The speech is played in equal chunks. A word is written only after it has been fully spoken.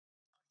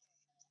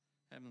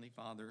Heavenly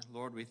Father,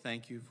 Lord, we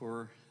thank you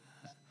for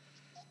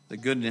the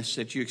goodness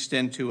that you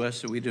extend to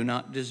us that we do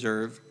not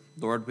deserve.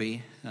 Lord,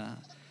 we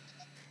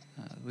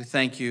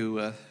thank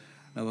you,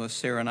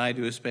 Sarah and I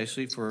do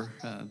especially, for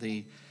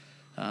the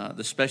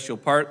special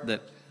part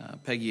that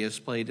Peggy has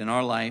played in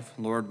our life.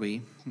 Lord,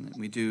 we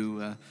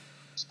do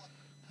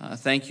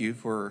thank you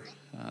for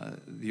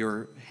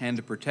your hand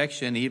of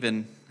protection,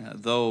 even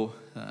though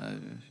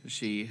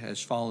she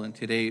has fallen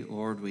today.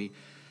 Lord, we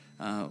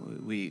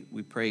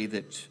pray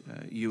that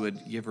you would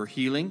give her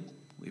healing.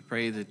 We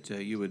pray that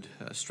you would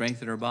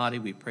strengthen her body.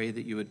 We pray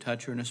that you would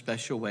touch her in a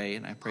special way.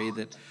 And I pray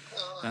that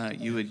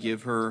you would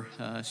give her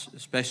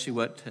especially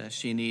what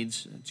she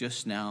needs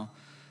just now.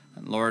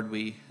 And Lord,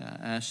 we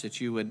ask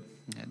that you would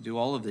do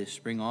all of this,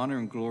 bring honor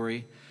and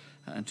glory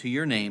to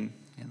your name.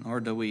 And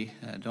Lord, though we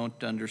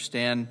don't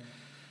understand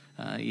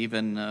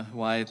even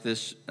why at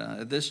this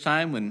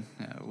time when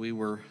we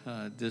were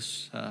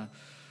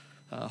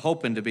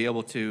hoping to be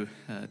able to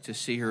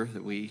see her,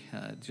 that we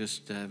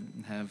just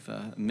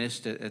have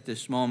missed it at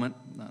this moment.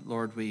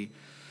 Lord, we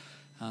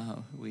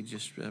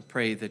just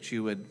pray that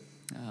you would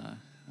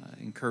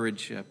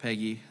encourage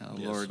Peggy.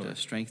 Yes, Lord,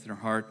 strengthen her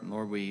heart. And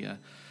Lord, we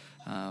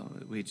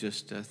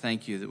just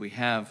thank you that we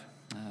have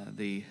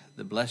the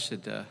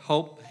blessed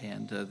hope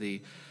and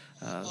the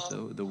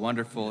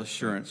wonderful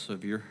assurance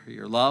of your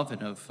love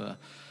and of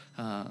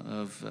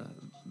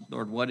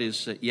Lord, what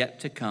is yet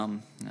to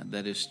come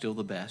that is still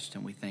the best.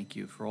 And we thank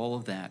you for all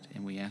of that,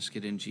 and we ask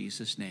it in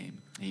Jesus'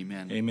 name.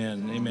 Amen.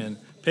 Amen. Amen.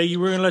 Peggy,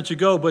 we're going to let you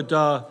go, but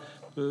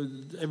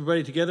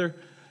everybody together,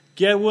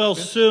 get well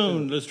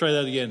soon. Let's try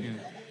that again.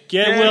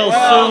 Get well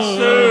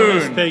soon,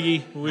 Miss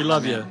Peggy. We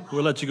love you.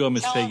 We'll let you go,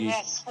 Miss Peggy.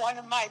 That's one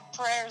of my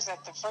prayers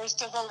at the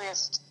first of the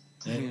list.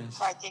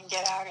 If I can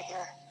get out of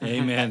here.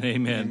 Amen.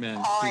 Amen.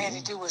 All I had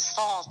to do was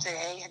fall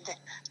today,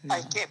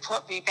 and it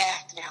put me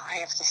back now. I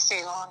have to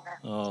stay longer.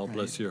 Oh,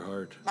 bless your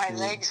heart. My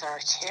legs are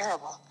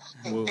terrible.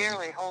 They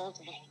barely hold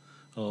me.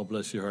 Oh,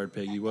 bless your heart,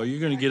 Peggy. Well, you're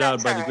going to get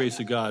out by the grace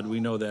of God.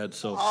 We know that.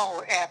 So.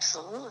 Oh,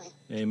 absolutely.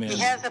 Amen. He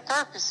has a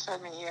purpose for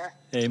me here.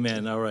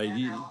 Amen. All right.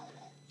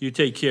 You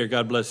take care.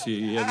 God bless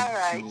you. All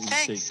right.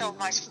 Thanks so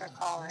much for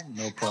calling.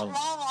 No problem.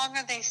 How long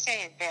are they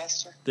staying,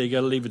 Pastor? They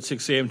got to leave at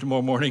 6 a.m.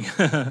 tomorrow morning.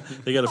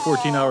 They got a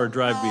 14-hour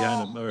drive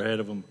behind them or ahead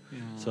of them. Yeah.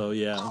 So,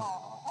 yeah.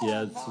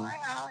 I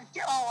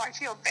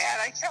feel bad.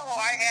 I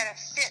had a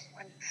fit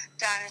when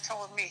Donna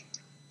told me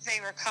they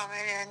were coming,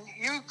 and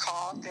you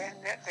called then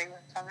that they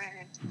were coming.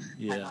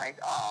 And I'm like,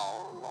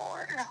 oh,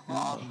 Lord,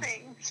 all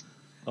things.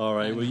 All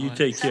right. Well, you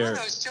take care. Some of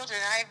those children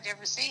I've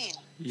never seen.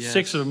 Yes.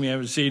 6 of them you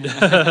haven't seen.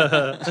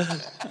 Okay.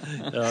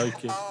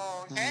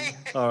 Okay.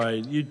 All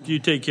right. You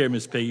take care,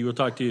 Miss Peggy. We'll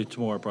talk to you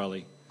tomorrow,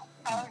 probably.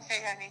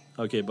 Okay, honey.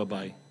 Okay.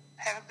 Bye-bye.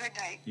 Have a good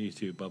night. You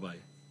too. Bye-bye.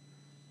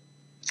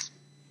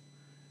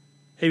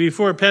 Hey,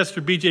 before Pastor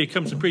BJ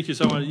comes and preaches,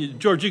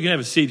 George, you can have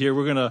a seat here.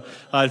 We're gonna.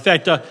 In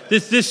fact,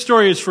 this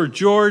story is for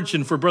George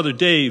and for Brother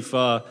Dave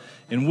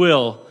and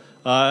Will.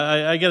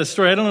 I got a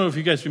story. I don't know if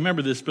you guys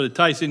remember this, but it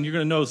ties in. You're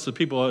going to notice the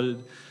people.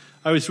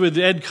 I was with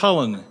Ed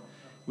Cullen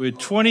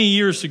 20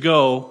 years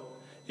ago,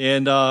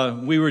 and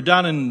we were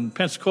down in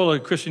Pensacola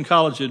Christian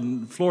College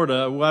in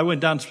Florida. I went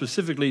down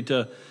specifically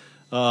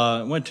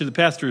went to the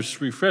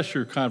pastor's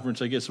refresher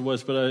conference, I guess it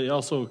was, but I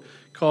also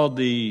called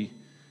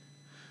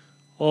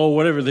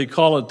whatever they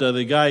call it,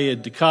 the guy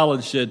at the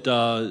college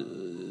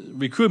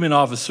recruitment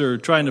officer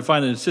trying to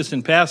find an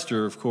assistant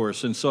pastor, of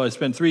course. And so I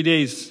spent 3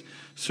 days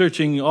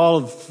searching all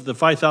of the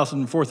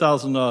 5,000,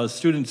 4,000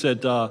 students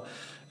at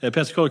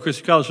Pensacola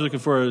Christian College looking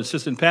for an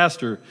assistant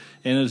pastor.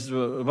 And it was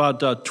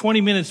about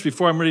 20 minutes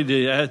before I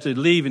had to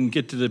leave and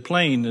get to the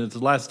plane. It's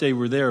the last day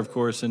we're there, of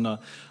course. And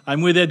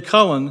I'm with Ed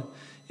Cullen.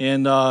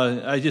 And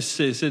I just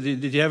said,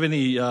 did you have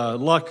any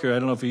luck, or I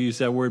don't know if you used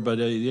that word, but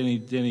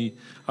any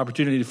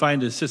opportunity to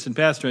find an assistant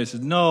pastor? I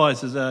said, no. I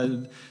said,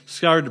 I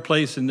scoured the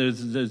place, and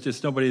there's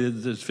just nobody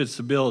that fits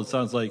the bill, it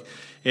sounds like.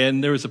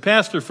 And there was a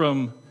pastor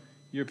from...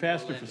 Your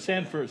pastor for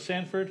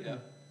Sanford? Yeah.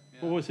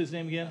 What was his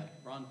name again?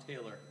 Ron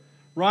Taylor.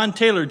 Ron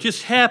Taylor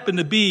just happened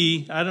to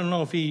be, I don't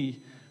know if he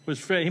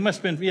was, he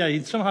must have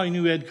been, somehow he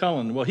knew Ed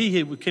Cullen. Well,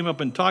 he came up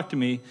and talked to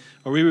me,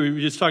 or we were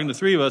just talking to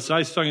three of us. I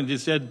was talking to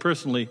just Ed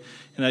personally,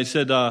 and I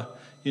said,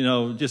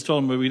 just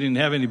told him we didn't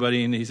have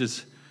anybody, and he says,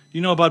 do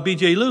you know about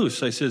B.J.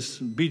 Luce? I says,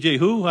 B.J.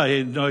 who? I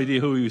had no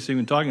idea who he was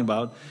even talking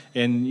about.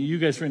 And you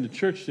guys were in the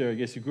church there. I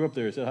guess you grew up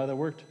there. Is that how that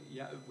worked?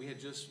 Yeah, we had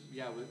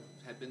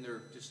been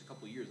there just a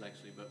couple of years,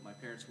 actually, but my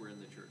parents were in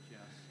the church, yeah.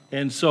 So.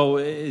 And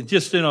so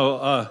just,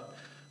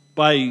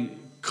 by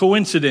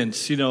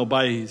coincidence,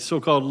 by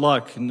so-called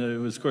luck, and it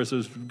was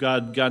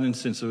God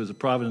instance, it was a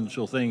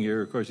providential thing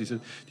here. Of course, he said,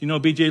 do you know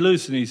B.J.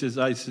 Luce? And he says,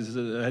 I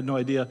had no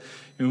idea.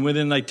 And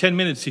within 10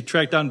 minutes, he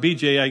tracked down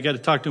B.J. I got to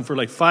talk to him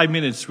for 5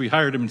 minutes. We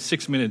hired him in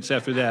 6 minutes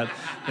after that.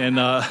 And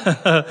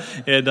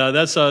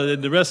that's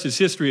the rest is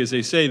history, as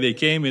they say. They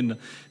came, and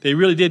they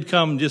really did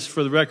come, just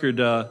for the record,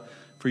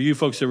 for you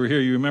folks that were here,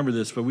 you remember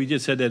this, but we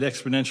just had that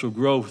exponential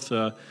growth.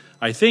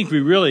 I think we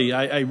really,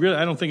 I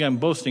don't think I'm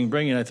boasting,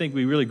 I think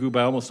we really grew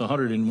by almost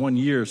 100 in 1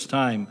 year's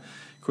time.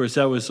 Of course,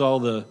 that was all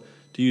the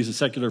to use a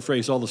secular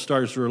phrase, all the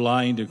stars were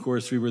aligned. Of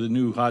course, we were the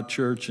new hot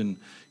church, and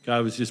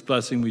God was just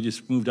blessing. We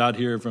just moved out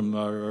here from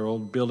our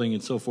old building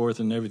and so forth,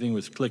 and everything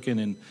was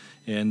clicking.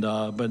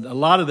 But a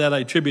lot of that I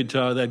attribute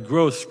to that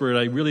growth spurt.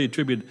 I really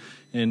attribute,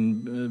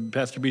 and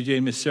Pastor BJ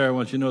and Miss Sarah, I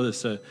want you to know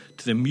this, to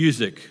the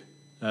music.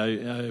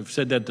 I've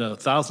said that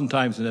 1,000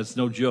 times, and that's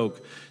no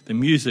joke. The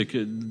music,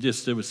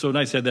 it was so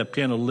nice to have that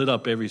piano lit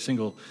up every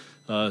single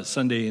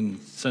Sunday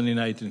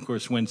night, and of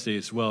course Wednesday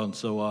as well. And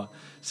so,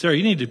 Sarah,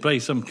 you need to play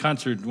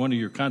one of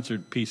your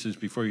concert pieces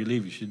before you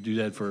leave. You should do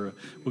that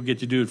we'll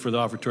get you to do it for the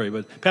offertory.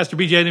 But Pastor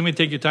BJ, I didn't mean to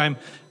take your time.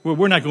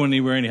 We're not going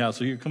anywhere anyhow,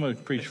 so you come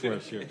and preach for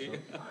us here. So.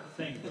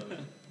 Thank you, brother.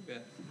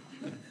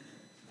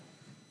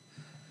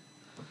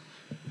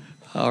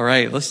 All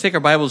right, let's take our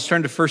Bibles,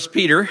 turn to 1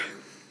 Peter.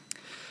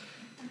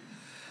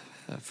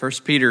 1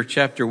 Peter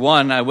chapter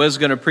 1. I was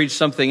going to preach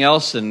something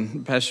else,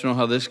 and Pastor, you know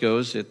how this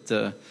goes.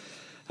 And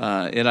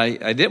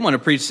I didn't want to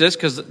preach this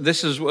because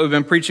this is what we've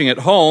been preaching at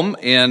home.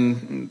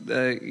 And,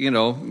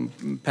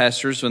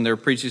 pastors, when they're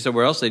preaching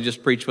somewhere else, they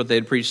just preach what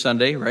they'd preach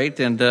Sunday, right?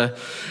 And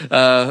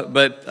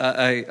but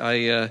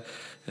I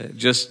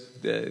just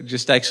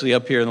actually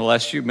up here in the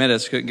last few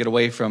minutes couldn't get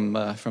away from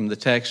the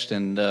text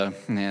and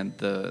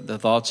the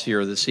thoughts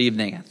here this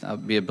evening. That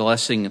would be a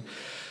blessing and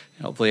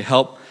hopefully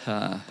help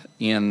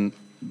in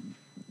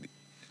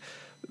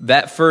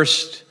that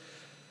first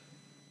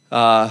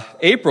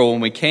April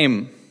when we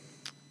came.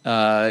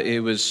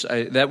 It was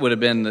that would have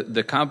been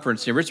the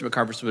conference. The Richmond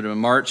conference would have been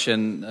March,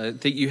 and I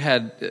think you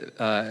had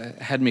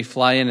me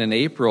fly in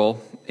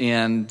April,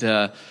 and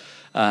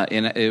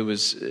it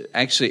was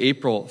actually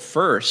April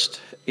 1st.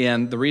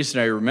 And the reason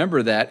I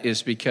remember that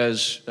is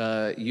because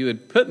you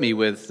had put me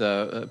with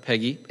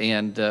Peggy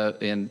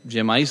and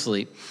Jim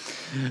Isley,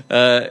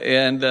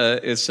 and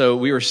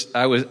so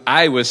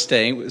I was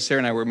staying. Sarah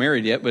and I were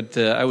married yet, but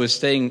I was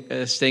staying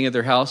at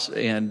their house,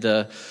 and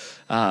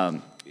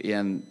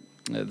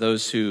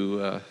those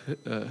who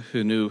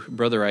knew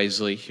Brother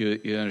Isley,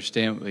 you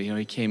understand.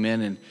 He came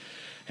in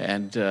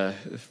and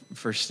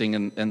first thing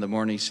in the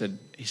morning he said,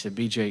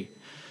 BJ.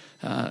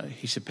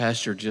 He said,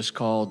 Pastor just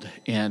called,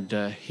 and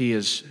he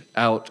is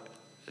out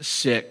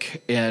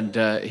sick, and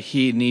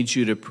he needs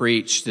you to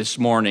preach this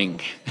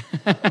morning.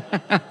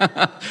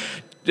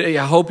 I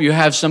hope you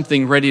have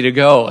something ready to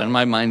go. And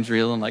my mind's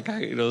reeling like,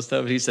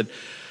 stuff. He said,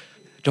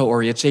 don't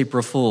worry, it's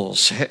April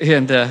Fool's.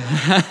 And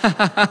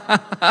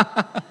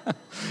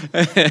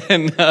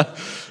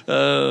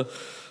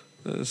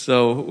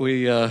so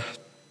we have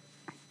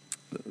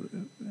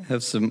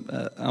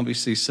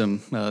obviously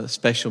some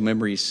special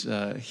memories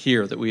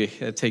here that we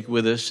take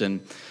with us,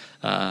 and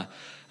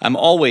I'm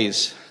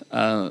always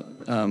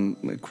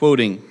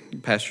quoting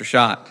Pastor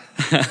Schott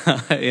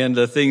and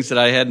the things that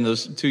I had in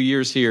those 2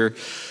 years here,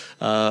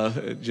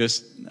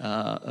 just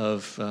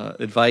of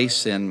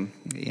advice and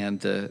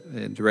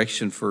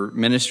direction for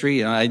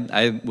ministry. And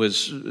I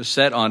was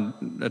set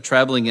on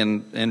traveling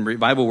in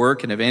revival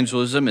work and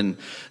evangelism, and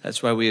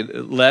that's why we had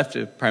left,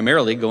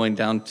 primarily going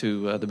down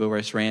to the Bill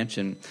Rice Ranch.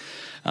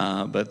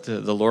 But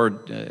the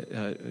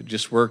Lord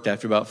just worked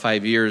after about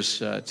 5 years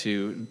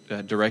to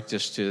direct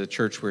us to the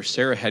church where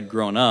Sarah had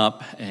grown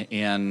up,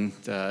 and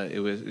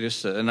it was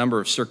just a number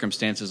of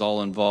circumstances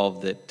all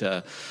involved that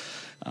the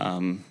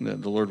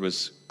Lord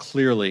was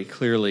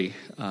clearly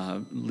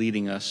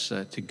leading us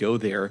to go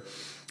there.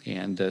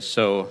 And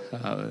so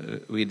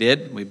we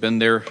did. We've been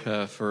there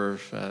for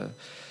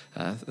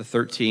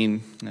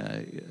 13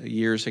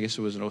 years. I guess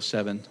it was in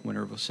 07,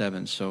 winter of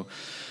 07. So,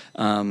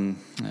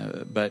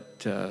 but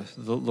the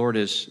Lord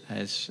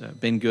has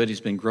been good. He's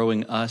been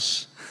growing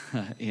us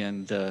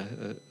and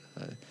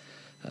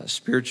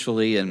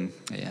spiritually and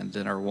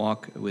in our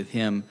walk with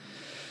Him.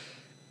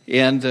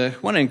 And I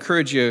want to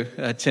encourage you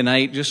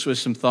tonight just with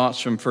some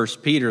thoughts from 1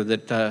 Peter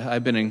that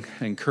I've been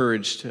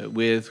encouraged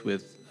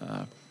with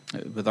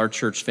our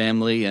church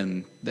family.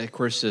 And of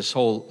course, this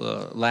whole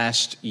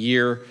last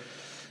year,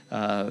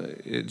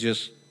 it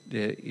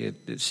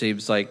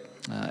seems like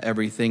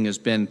everything has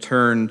been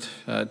turned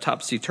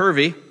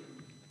topsy-turvy.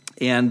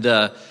 And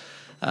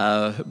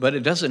but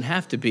it doesn't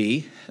have to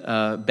be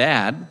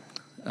bad.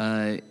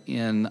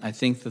 And I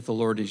think that the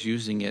Lord is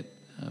using it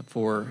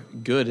for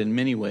good in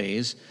many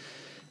ways.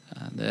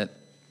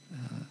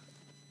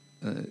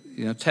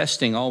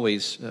 Testing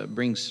always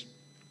brings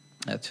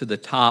to the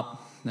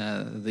top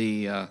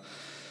the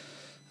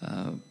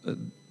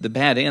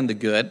bad and the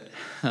good,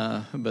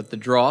 but the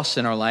dross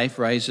in our life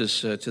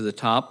rises to the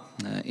top,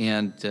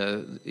 and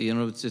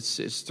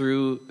it's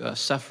through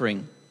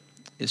suffering,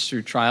 it's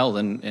through trial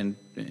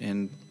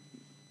and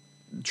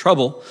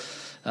trouble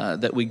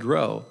that we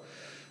grow,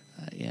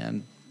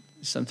 and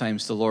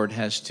sometimes the Lord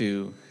has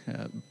to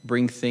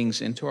bring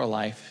things into our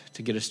life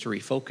to get us to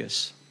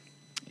refocus.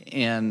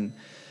 And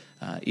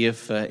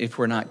if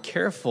we're not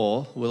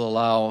careful, we'll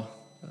allow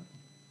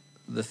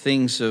the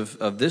things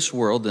of this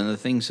world and the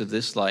things of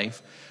this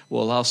life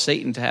will allow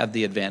Satan to have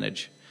the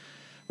advantage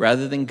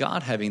rather than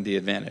God having the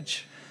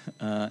advantage.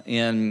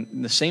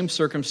 in the same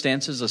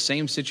circumstances, the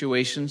same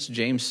situations.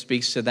 James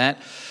speaks to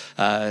that.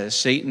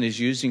 Satan is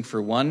using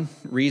for one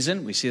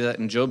reason. We see that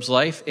in Job's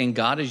life, and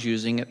God is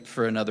using it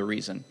for another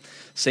reason.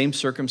 Same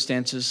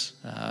circumstances,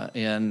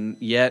 and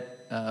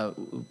yet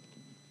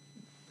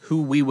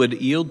who we would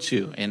yield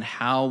to and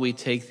how we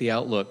take the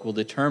outlook will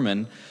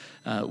determine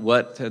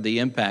what the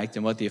impact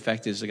and what the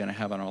effect is going to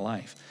have on our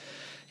life.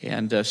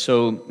 And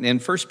so in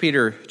 1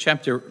 Peter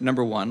chapter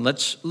number 1,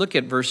 let's look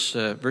at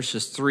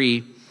verses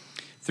 3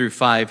 through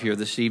 5 here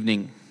this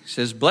evening. It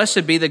says,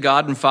 "Blessed be the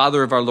God and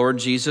Father of our Lord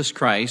Jesus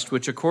Christ,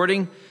 which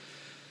according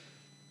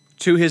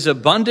to his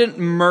abundant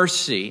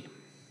mercy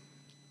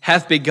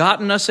hath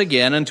begotten us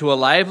again unto a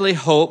lively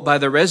hope by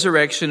the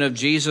resurrection of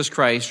Jesus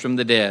Christ from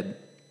the dead,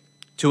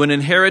 to an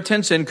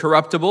inheritance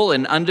incorruptible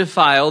and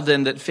undefiled,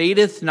 and that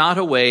fadeth not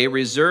away,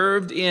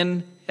 reserved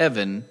in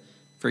heaven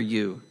for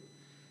you,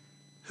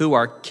 who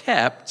are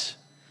kept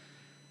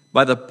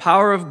by the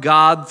power of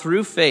God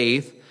through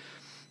faith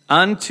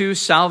unto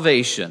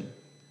salvation,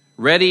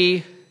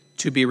 ready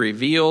to be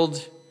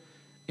revealed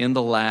in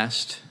the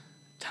last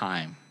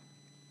time."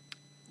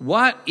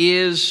 What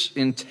is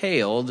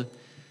entailed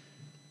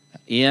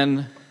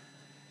in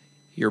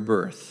your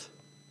birth?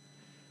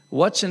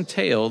 What's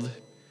entailed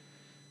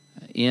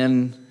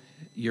in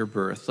your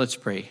birth? Let's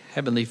pray.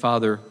 Heavenly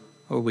Father,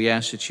 we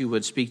ask that you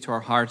would speak to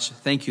our hearts.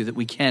 Thank you that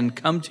we can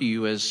come to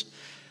you as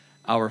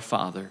our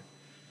Father.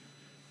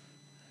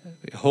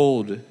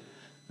 Behold,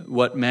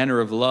 what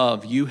manner of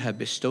love you have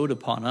bestowed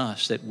upon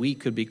us that we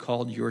could be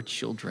called your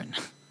children.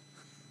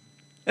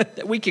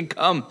 That we can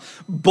come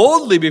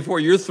boldly before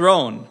your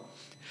throne,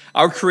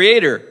 our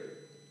Creator,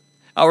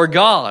 our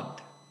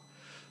God,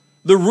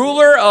 the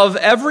ruler of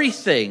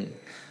everything.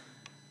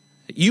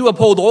 You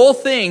uphold all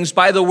things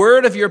by the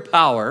word of your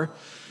power,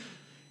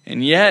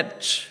 and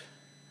yet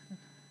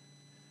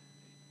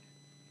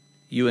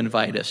you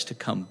invite us to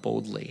come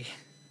boldly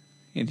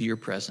into your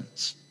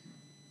presence.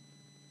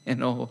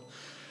 And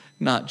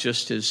not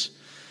just as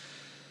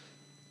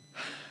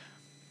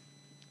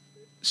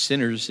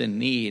sinners in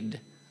need,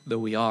 though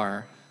we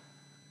are,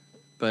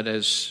 but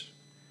as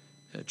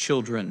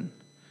children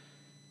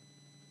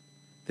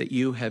that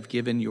you have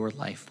given your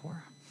life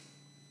for.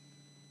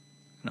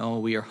 No,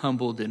 we are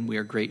humbled and we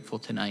are grateful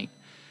tonight.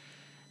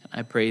 And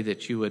I pray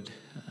that you would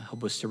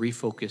help us to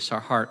refocus our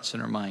hearts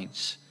and our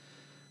minds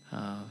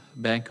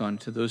back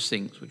onto those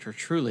things which are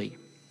truly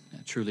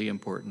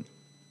important.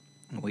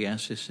 And we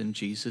ask this in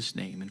Jesus'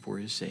 name and for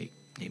his sake.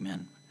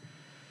 Amen.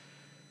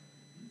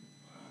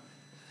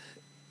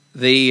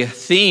 The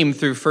theme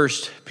through 1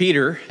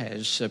 Peter,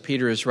 as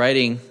Peter is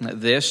writing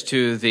this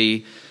to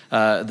the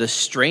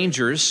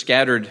strangers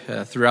scattered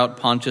throughout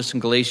Pontus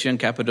and Galatia and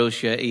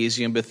Cappadocia,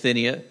 Asia and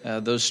Bithynia,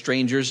 those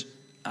strangers,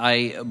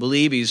 I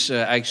believe he's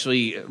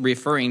actually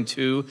referring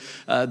to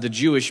the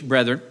Jewish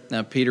brethren.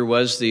 Peter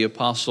was the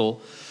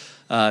apostle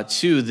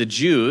to the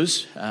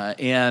Jews,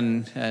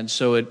 and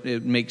so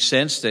it makes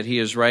sense that he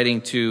is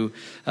writing to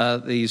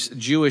these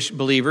Jewish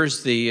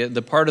believers,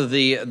 the part of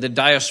the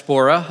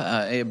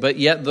diaspora, but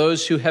yet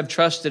those who have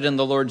trusted in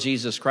the Lord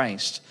Jesus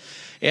Christ.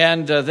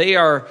 And they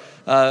are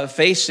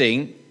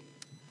facing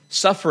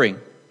suffering.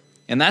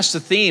 And that's the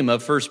theme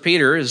of 1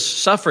 Peter is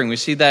suffering. We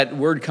see that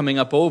word coming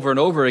up over and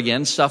over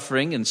again,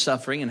 suffering,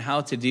 and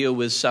how to deal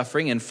with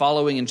suffering. And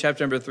following in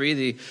chapter number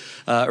 3,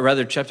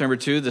 chapter number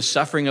 2, the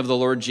suffering of the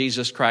Lord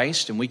Jesus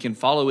Christ. And we can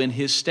follow in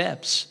his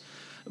steps.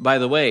 By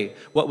the way,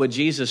 what would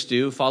Jesus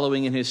do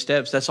following in his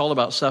steps? That's all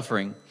about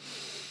suffering.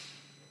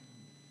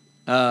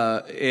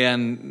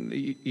 And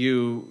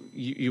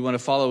you want to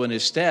follow in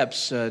his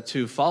steps.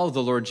 To follow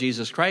the Lord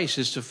Jesus Christ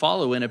is to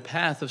follow in a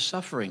path of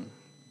suffering.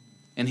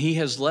 And he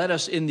has led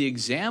us in the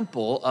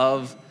example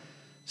of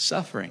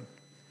suffering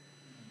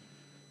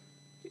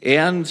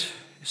and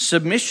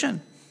submission.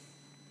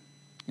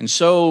 And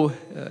so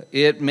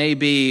it may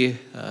be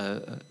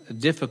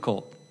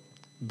difficult,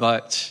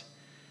 but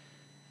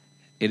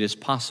it is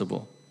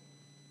possible.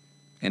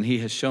 And he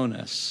has shown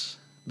us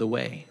the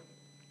way.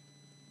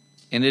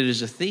 And it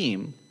is a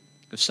theme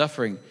of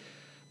suffering.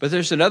 But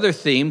there's another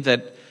theme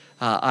that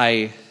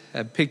I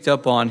have picked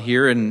up on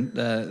here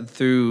and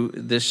through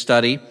this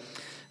study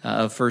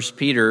of 1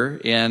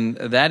 Peter, and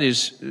that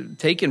is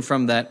taken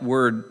from that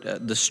word,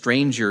 the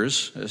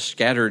strangers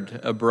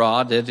scattered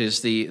abroad. It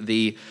is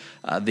the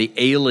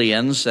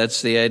aliens.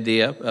 That's the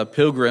idea,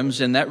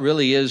 pilgrims, and that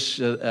really is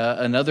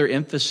another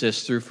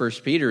emphasis through 1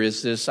 Peter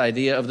is this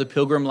idea of the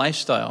pilgrim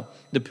lifestyle,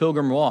 the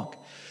pilgrim walk.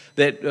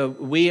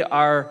 That we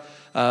are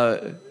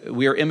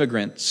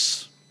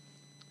immigrants,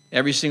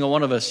 every single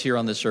one of us here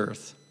on this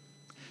earth.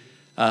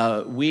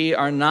 We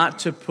are not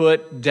to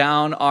put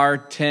down our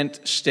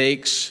tent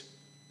stakes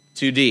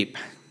too deep.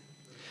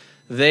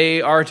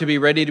 They are to be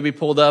ready to be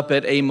pulled up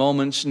at a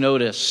moment's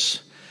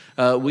notice.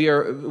 We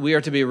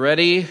are to be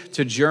ready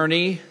to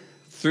journey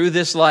through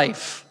this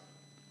life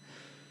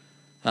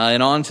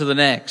and on to the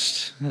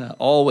next,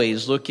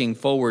 always looking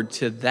forward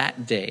to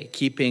that day,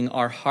 keeping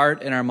our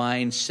heart and our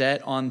mind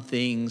set on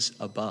things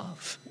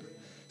above.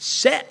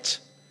 Set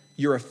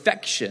your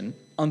affection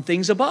on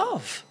things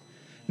above,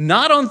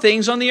 not on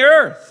things on the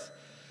earth.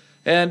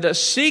 And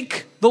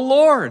seek the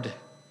Lord.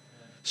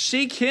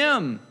 Seek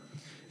Him.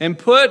 And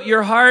put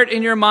your heart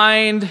and your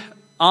mind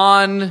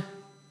on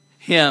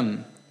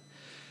Him.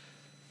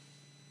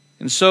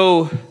 And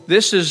so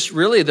this is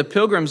really the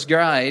Pilgrim's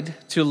Guide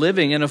to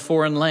living in a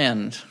foreign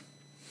land.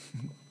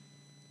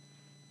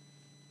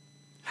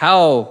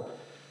 How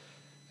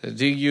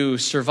do you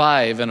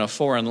survive in a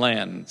foreign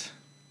land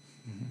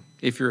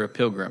if you're a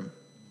pilgrim?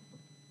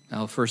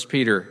 Now, 1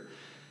 Peter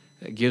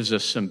gives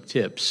us some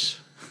tips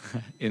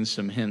and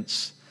some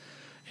hints.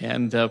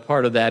 And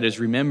part of that is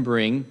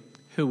remembering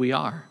who we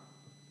are.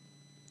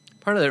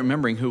 Part of that,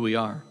 remembering who we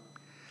are.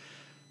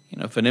 You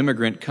know, if an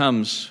immigrant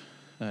comes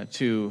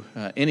to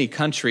any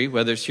country,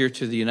 whether it's here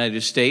to the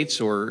United States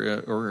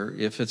or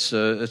if it's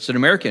an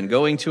American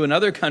going to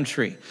another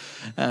country,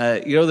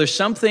 there's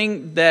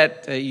something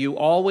that you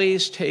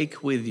always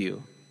take with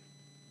you,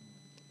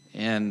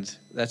 and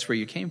that's where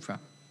you came from.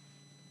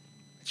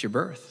 It's your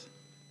birth.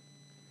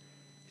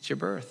 It's your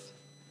birth,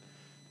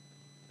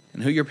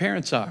 and who your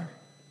parents are,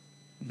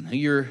 and who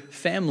your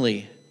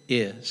family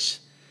is,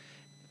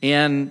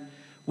 and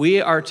we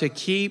are to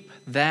keep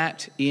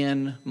that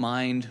in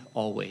mind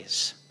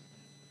always.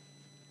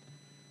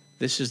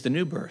 This is the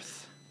new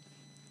birth.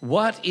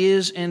 What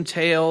is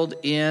entailed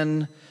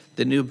in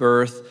the new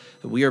birth?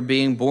 We are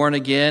being born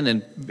again,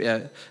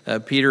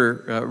 and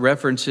Peter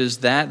references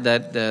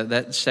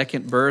that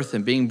second birth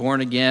and being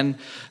born again,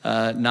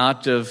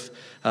 not of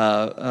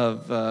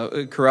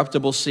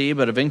corruptible seed,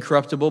 but of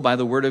incorruptible by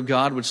the word of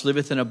God, which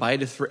liveth and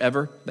abideth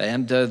forever.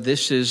 And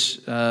this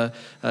is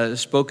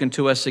spoken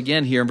to us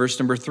again here in verse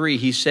number 3.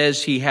 He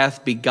says, He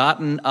hath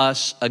begotten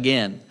us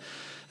again.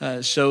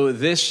 So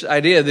this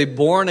idea, the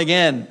born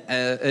again,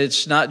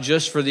 it's not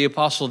just for the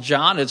Apostle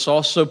John, it's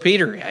also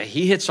Peter.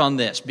 He hits on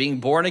this, being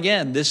born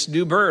again, this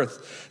new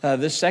birth,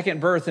 this second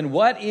birth, and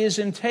what is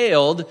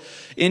entailed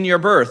in your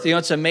birth. You know,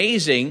 it's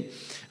amazing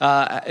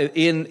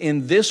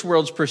in this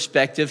world's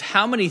perspective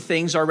how many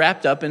things are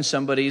wrapped up in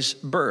somebody's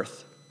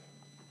birth.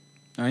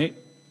 All right?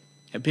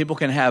 And people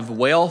can have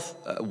wealth.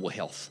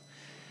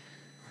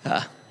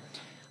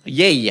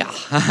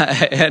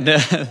 And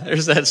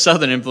there's that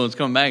southern influence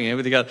coming back.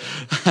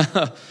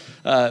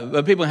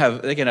 But people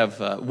can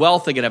have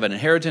wealth, they can have an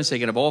inheritance, they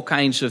can have all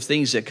kinds of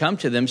things that come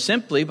to them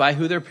simply by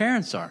who their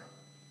parents are.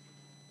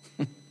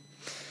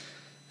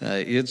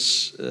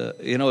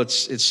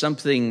 It's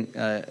something,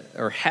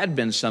 or had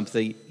been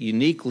something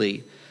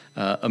uniquely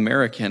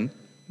American.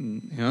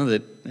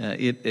 That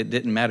it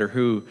didn't matter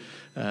who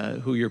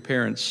your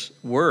parents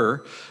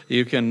were.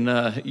 You can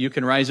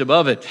rise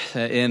above it.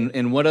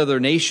 In what other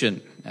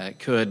nation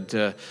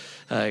could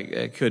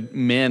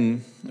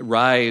men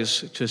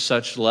rise to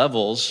such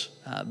levels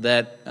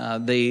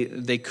that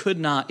they could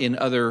not in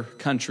other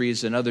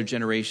countries and other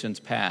generations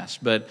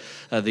past? But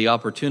the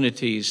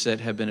opportunities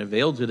that have been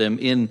availed to them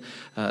in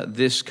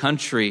this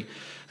country.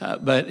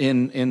 But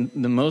in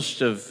the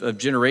most of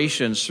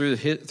generations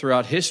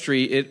throughout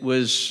history, it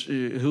was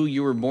who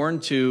you were born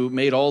to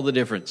made all the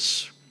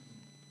difference.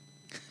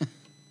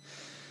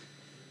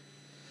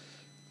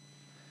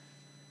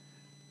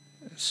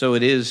 So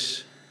it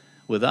is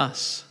with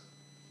us.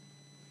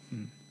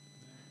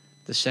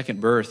 The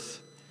second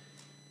birth.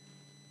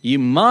 You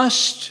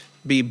must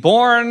be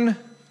born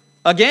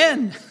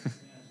again.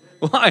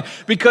 Why?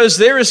 Because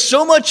there is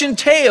so much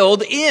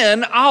entailed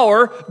in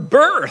our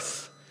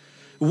birth.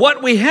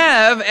 What we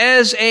have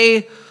as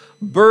a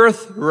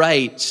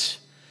birthright.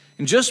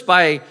 And just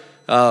by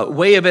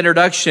way of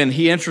introduction,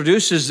 he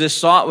introduces this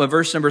thought with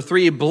verse number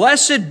 3.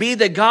 Blessed be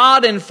the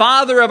God and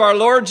Father of our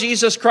Lord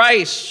Jesus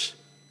Christ.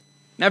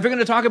 Now, if you're going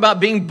to talk about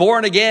being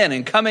born again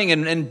and coming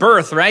and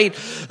birth, right?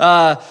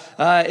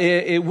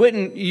 It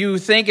wouldn't you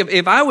think,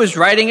 if I was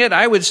writing it,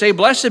 I would say,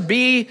 blessed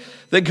be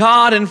the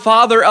God and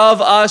Father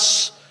of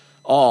us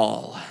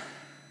all.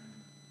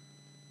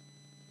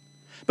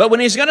 But when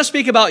he's going to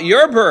speak about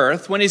your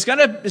birth, when he's going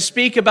to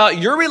speak about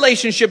your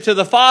relationship to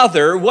the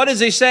Father, what does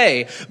he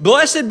say?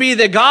 Blessed be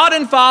the God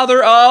and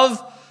Father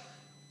of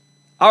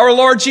our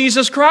Lord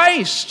Jesus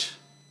Christ.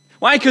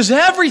 Why? Because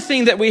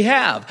everything that we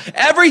have,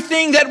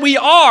 everything that we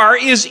are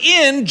is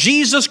in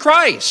Jesus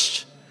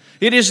Christ.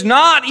 It is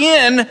not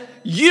in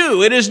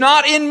you. It is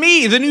not in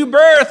me. The new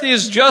birth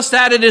is just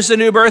that. It is the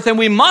new birth, and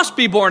we must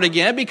be born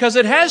again because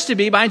it has to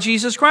be by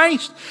Jesus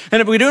Christ.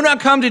 And if we do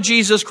not come to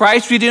Jesus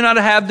Christ, we do not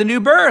have the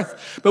new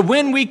birth. But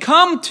when we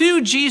come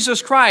to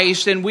Jesus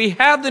Christ and we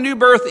have the new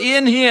birth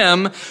in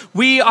Him,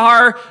 we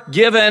are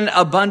given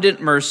abundant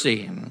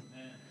mercy.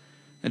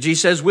 And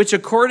Jesus says, which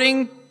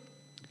according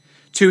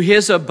to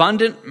His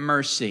abundant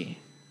mercy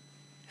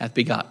hath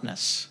begotten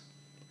us.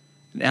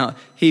 Now,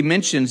 he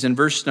mentions in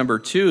verse number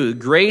 2,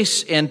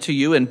 grace unto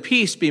you and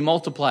peace be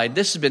multiplied.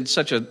 This has been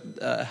such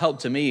a help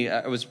to me.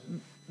 I was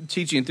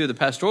teaching through the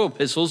pastoral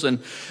epistles,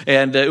 and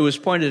it was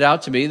pointed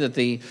out to me that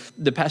the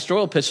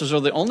pastoral epistles are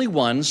the only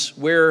ones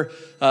where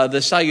the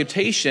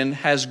salutation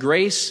has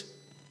grace,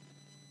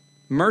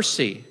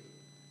 mercy,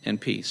 and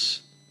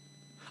peace.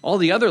 All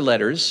the other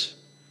letters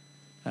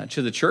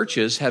to the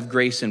churches have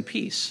grace and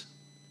peace.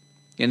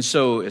 And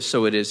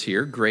so it is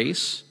here,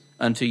 grace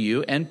unto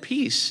you and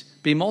peace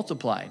be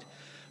multiplied.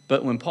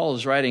 But when Paul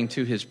is writing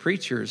to his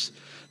preachers,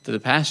 to the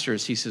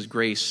pastors, he says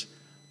grace,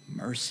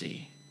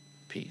 mercy,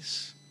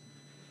 peace.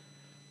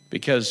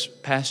 Because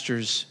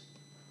pastors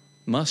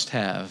must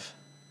have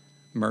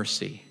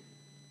mercy.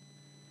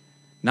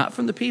 Not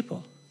from the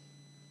people,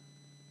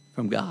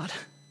 from God.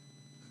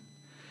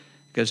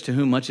 Because to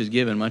whom much is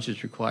given, much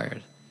is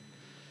required.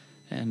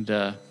 And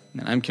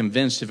I'm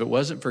convinced if it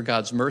wasn't for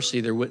God's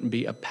mercy, there wouldn't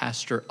be a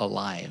pastor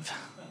alive.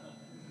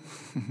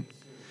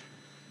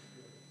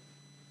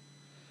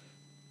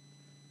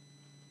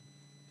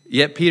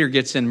 Yet Peter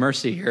gets in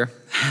mercy here.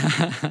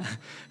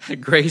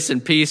 Grace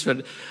and peace,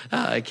 but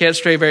I can't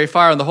stray very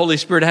far. And the Holy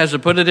Spirit has to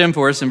put it in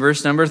for us in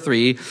verse number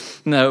 3,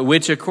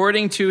 which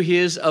according to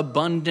his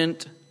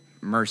abundant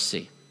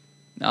mercy.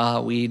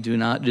 We do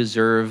not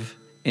deserve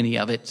any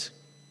of it.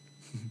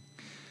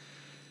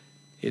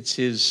 It's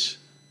his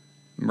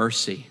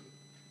mercy.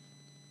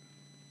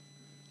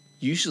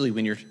 Usually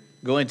when you're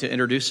going to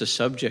introduce a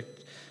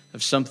subject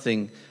of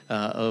something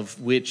of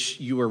which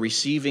you are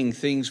receiving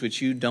things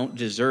which you don't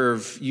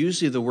deserve,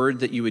 usually the word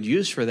that you would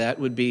use for that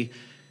would be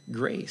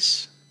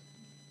grace.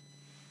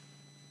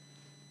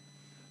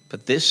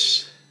 But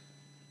this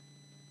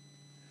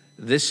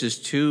is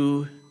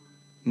too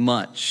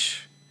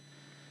much.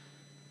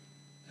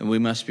 And we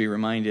must be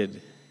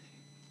reminded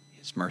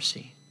his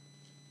mercy.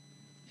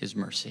 His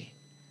mercy.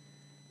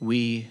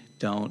 We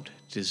don't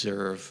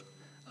deserve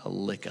a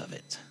lick of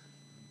it.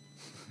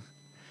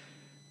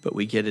 But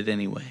we get it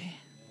anyway.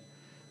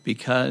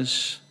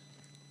 Because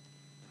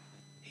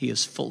he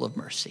is full of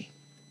mercy.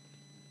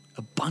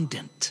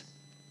 Abundant.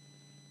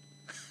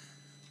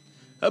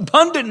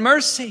 Abundant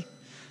mercy.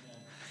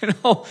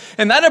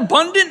 And that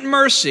abundant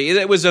mercy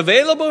that was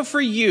available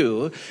for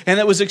you and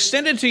that was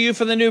extended to you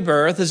for the new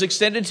birth is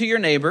extended to your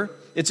neighbor.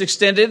 It's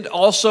extended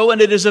also,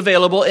 and it is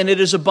available, and it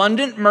is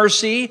abundant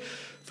mercy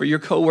for your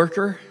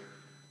coworker.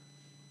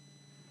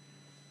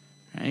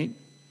 Right?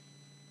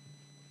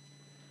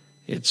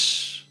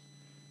 It's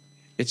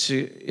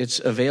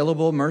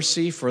available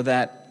mercy for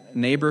that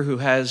neighbor who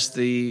has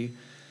the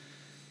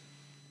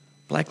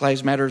Black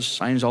Lives Matter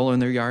signs all in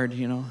their yard,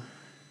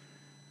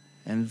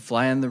 and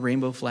flying the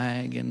rainbow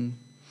flag, and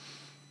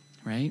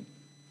right?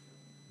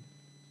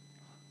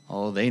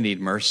 Oh, they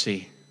need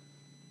mercy.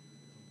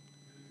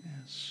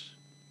 Yes.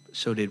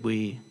 So did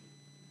we.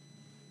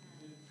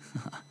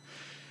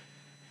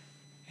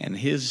 And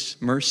his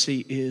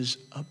mercy is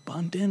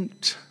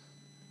abundant.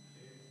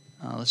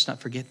 Let's not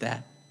forget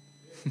that.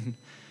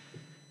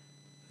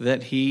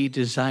 That he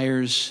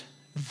desires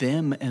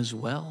them as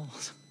well,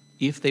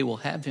 if they will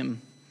have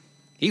him.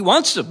 He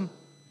wants them.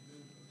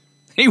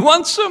 He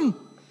wants them.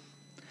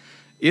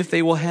 If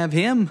they will have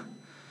him.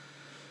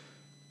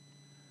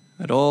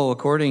 At all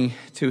according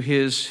to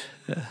his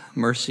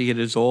mercy, it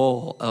is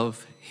all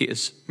of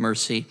his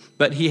mercy.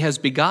 But he has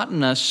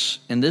begotten us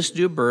in this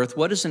new birth.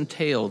 What is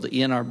entailed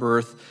in our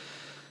birth?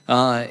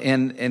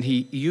 And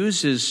he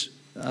uses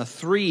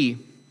three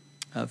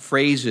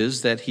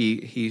phrases that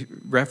he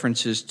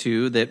references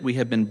to that we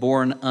have been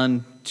born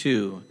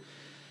unto.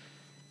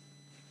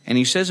 And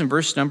he says in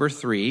verse number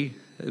 3,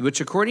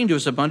 which according to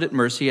his abundant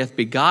mercy hath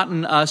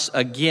begotten us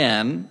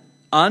again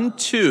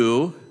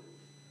unto,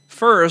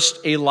 first,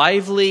 a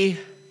lively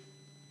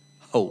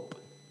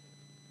hope.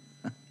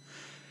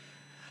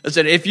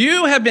 Listen, if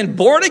you have been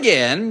born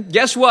again,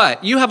 guess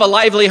what? You have a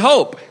lively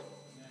hope.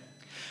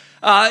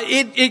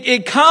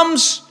 It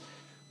comes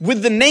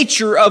with the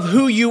nature of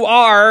who you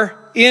are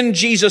in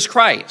Jesus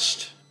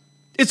Christ.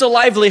 It's a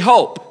lively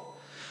hope.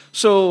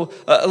 So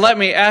let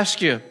me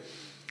ask you,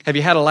 have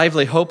you had a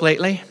lively hope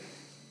lately?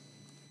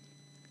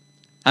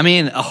 I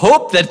mean, a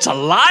hope that's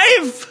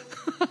alive?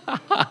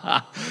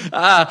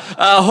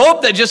 A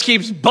hope that just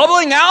keeps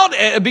bubbling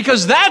out,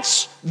 because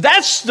that's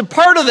the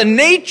part of the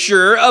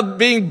nature of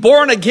being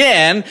born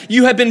again.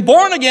 You have been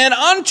born again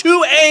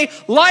unto a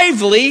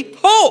lively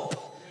hope.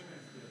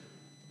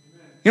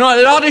 It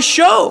ought to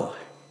show.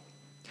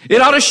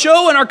 It ought to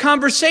show in our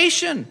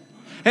conversation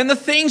and the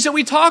things that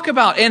we talk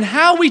about and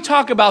how we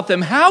talk about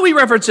them, how we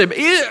reference them.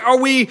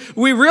 We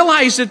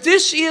realize that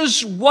this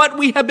is what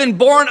we have been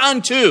born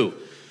unto.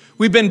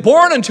 We've been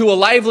born into a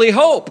lively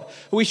hope.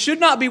 We should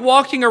not be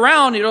walking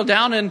around,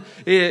 down in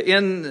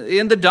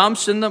the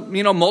dumps and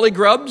the molly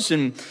grubs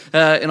and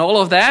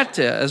all of that.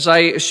 As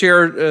I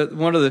shared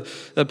one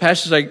of the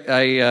pastors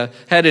I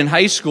had in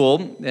high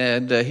school,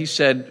 and he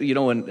said,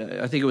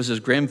 when I think it was his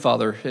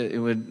grandfather,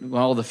 when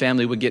all the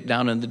family would get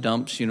down in the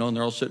dumps, and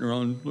they're all sitting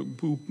around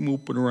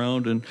mooping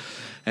around,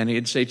 and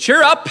he'd say,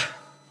 "Cheer up,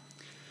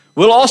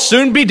 we'll all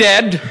soon be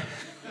dead."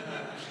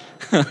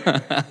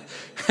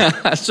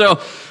 So,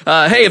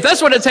 hey, if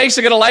that's what it takes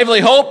to get a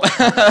lively hope,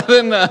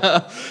 then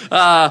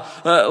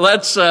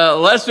let's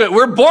do it.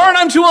 We're born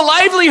unto a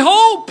lively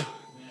hope.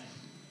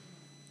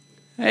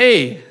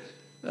 Hey,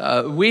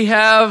 we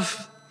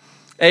have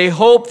a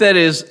hope that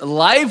is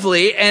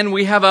lively, and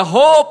we have a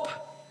hope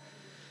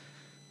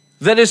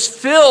that is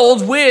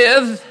filled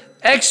with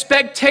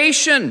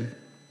expectation.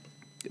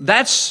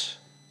 That's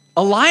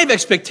A live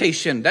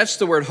expectation. That's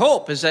the word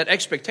hope, is that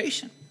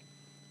expectation.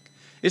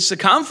 It's the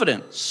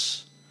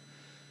confidence.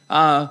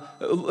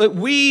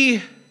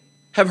 We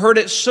have heard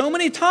it so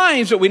many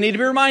times that we need to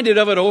be reminded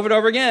of it over and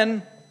over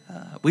again.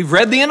 We've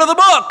read the end of the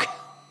book.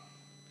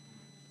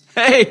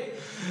 Hey,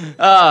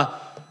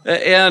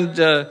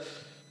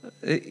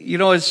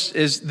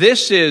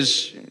 this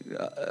is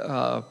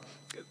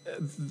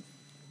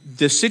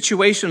the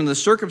situation and the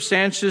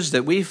circumstances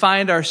that we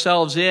find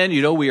ourselves in.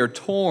 We are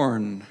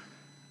torn.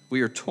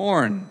 We are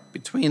torn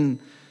between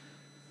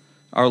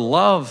our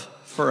love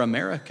for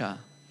America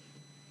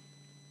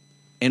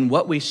and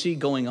what we see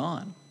going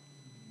on.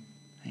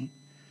 Right?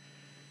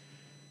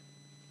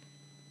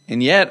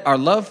 And yet, our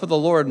love for the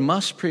Lord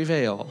must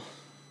prevail.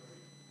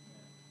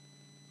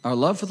 Our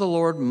love for the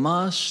Lord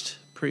must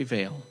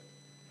prevail.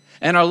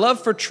 And our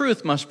love for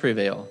truth must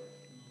prevail.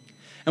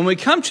 And when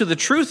we come to the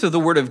truth of the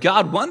Word of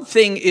God, one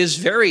thing is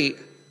very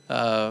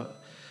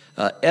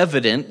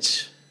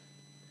evident.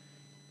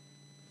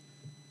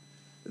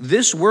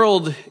 This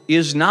world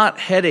is not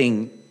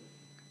heading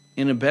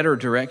in a better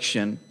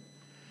direction.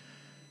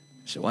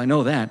 So I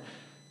know that.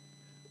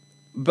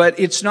 But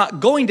it's not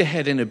going to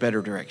head in a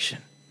better direction.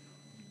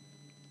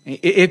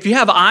 If you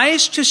have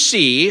eyes to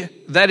see,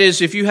 that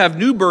is, if you have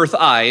new birth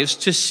eyes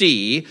to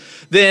see,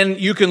 then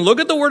you can look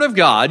at the Word of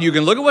God, you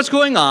can look at what's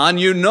going on,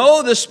 you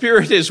know the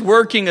Spirit is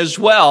working as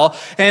well,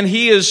 and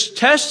He is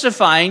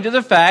testifying to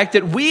the fact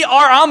that we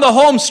are on the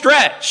home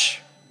stretch.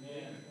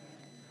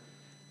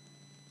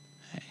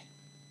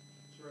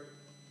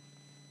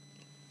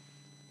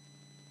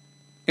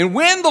 And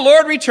when the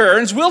Lord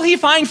returns, will He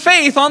find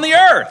faith on the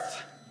earth?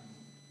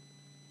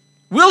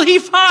 Will He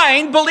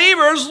find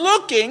believers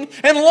looking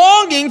and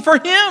longing for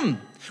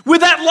Him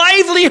with that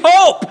lively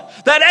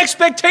hope, that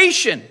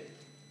expectation?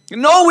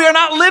 No, we are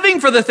not living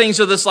for the things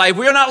of this life.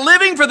 We are not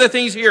living for the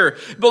things here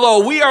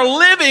below. We are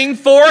living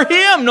for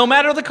Him, no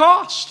matter the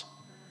cost.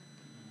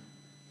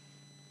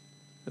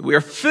 We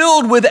are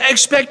filled with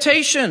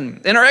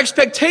expectation. And our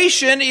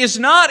expectation is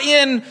not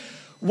in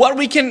what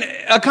we can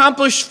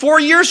accomplish 4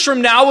 years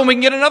from now when we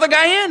can get another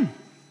guy in,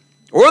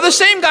 or the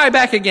same guy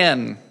back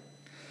again,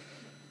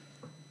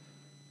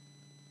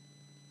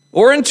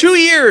 or in 2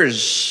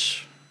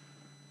 years,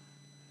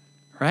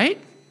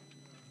 right?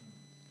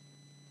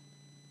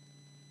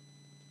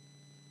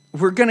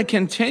 We're going to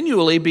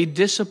continually be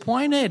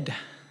disappointed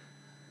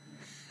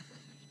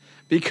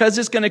because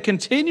it's going to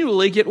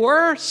continually get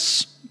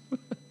worse.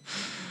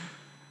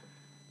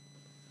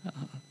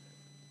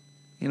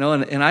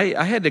 And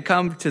I had to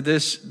come to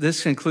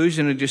this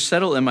conclusion and just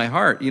settle in my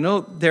heart.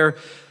 There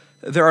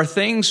are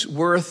things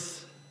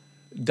worth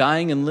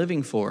dying and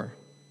living for.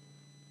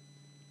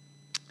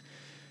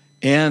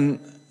 And,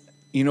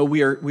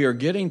 we are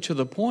getting to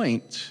the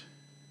point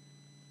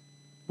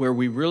where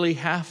we really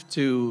have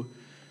to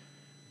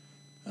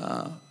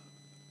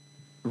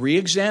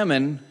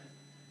re-examine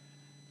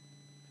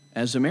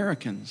as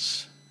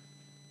Americans.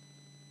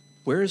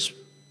 Where's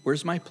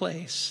my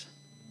place?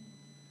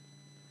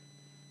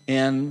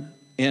 And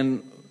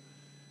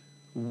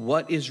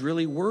what is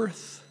really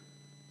worth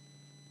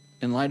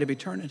in light of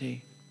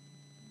eternity?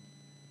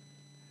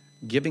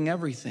 Giving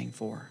everything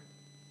for.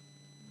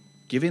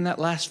 Giving that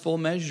last full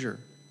measure.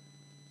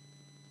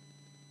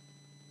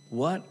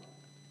 What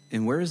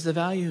and where is the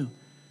value?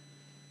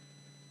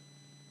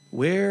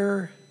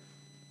 Where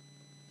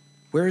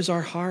is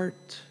our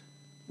heart?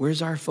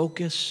 Where's our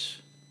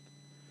focus?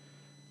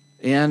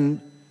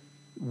 And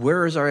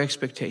where is our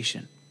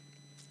expectation?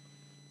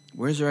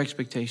 Where's our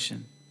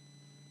expectation?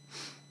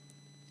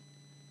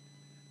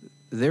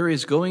 There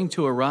is going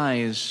to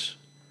arise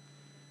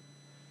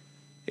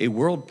a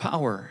world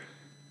power.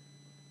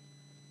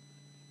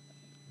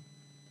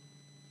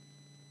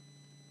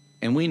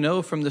 And we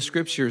know from the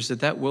scriptures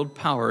that world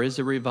power is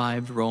a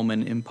revived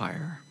Roman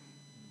Empire.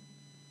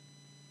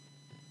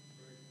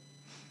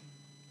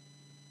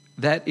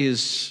 That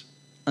is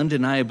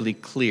undeniably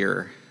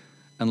clear,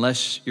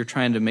 unless you're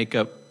trying to make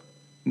up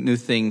new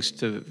things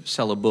to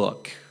sell a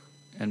book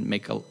and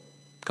make a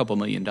couple $1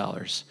 million.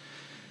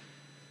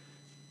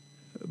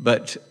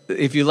 But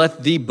if you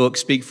let the book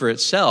speak for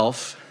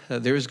itself,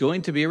 there is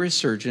going to be a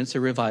resurgence, a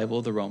revival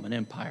of the Roman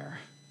Empire.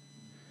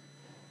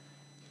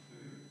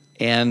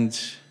 And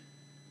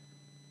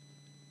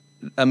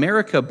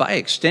America, by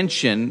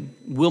extension,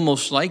 will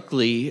most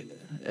likely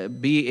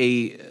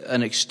be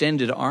an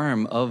extended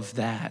arm of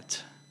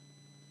that.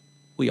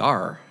 We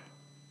are.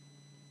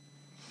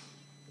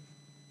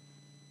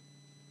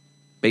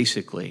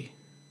 Basically,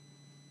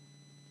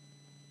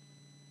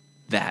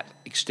 that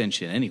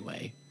extension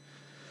anyway.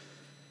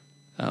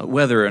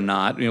 Whether or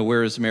not,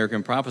 where is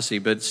American prophecy,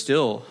 but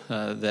still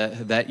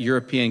that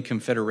European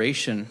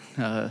Confederation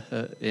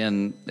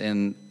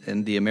and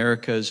the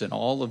Americas and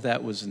all of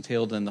that was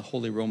entailed in the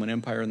Holy Roman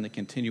Empire and the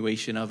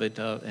continuation of it.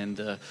 And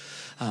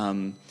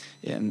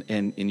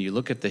you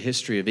look at the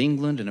history of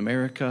England and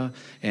America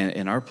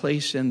and our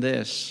place in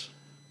this.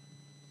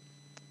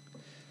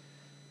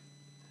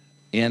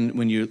 And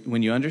when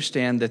you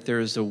understand that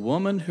there is a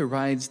woman who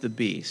rides the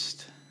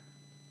beast,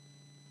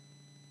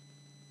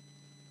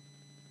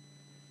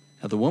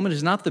 The woman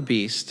is not the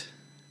beast,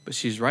 but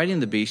she's riding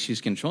the beast, she's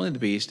controlling the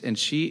beast, and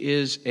she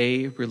is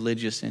a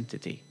religious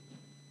entity.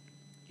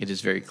 It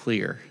is very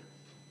clear.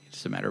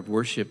 It's a matter of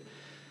worship.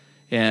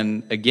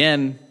 And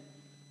again,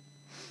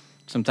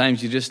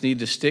 sometimes you just need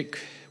to stick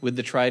with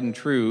the tried and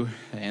true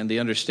and the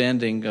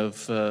understanding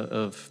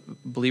of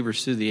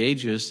believers through the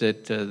ages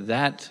that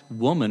that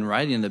woman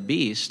riding the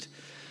beast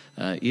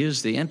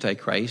is the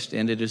Antichrist,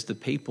 and it is the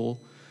papal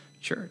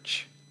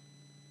church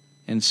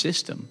and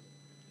system.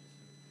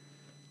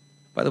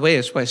 By the way,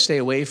 that's why I stay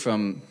away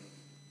from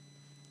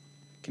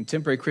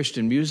contemporary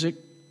Christian music.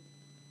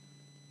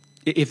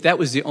 If that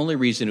was the only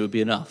reason, it would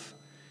be enough.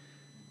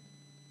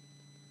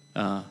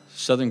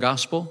 Southern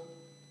gospel,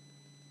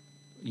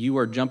 you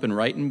are jumping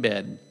right in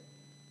bed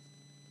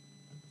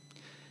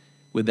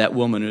with that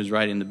woman who's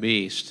riding the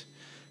beast.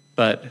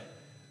 But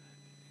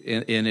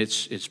and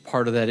it's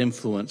part of that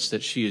influence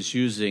that she is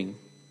using.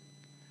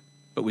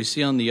 But we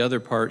see on the other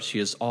part, she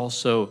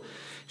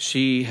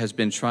has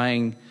been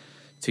trying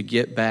to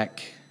get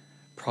back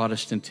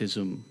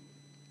Protestantism.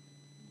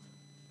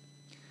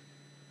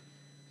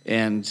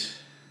 And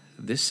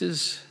this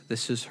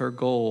is her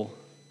goal.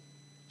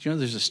 You know,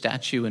 there's a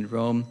statue in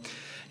Rome,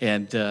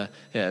 and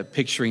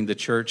picturing the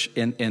church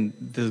and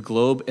the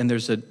globe, and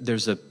there's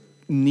a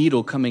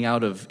needle coming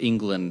out of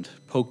England,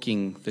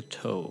 poking the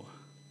toe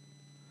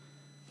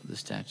of the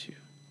statue.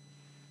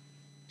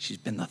 She's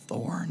been the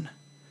thorn,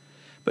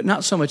 but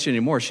not so much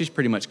anymore. She's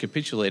pretty much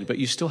capitulated, but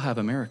you still have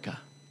America.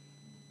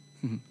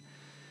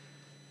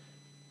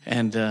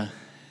 And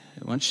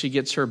once she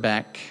gets her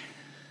back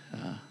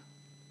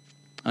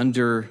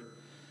under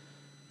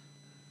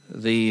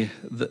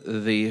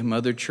the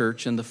mother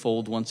church in the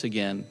fold once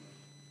again.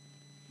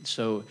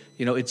 So,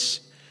 you know, it's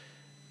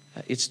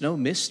no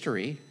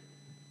mystery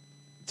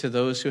to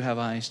those who have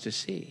eyes to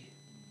see.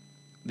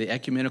 The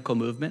ecumenical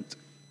movement,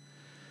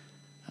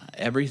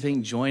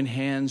 everything, join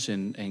hands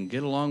and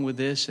get along with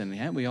this, and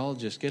yeah, we all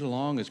just get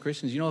along as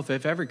Christians. You know,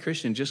 if every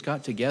Christian just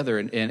got together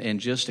and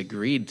just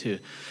agreed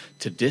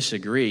to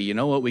disagree, you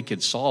know what, we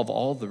could solve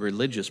all the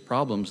religious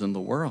problems in the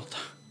world.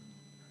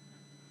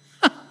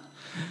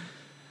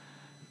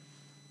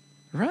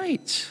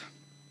 Right.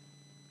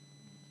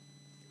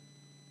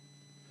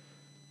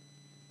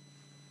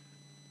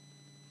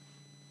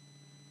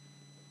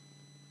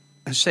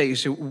 I say, you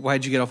say,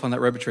 why'd you get off on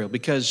that rabbit trail?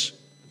 Because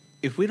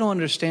if we don't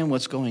understand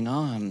what's going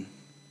on,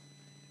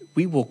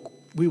 we will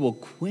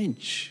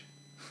quench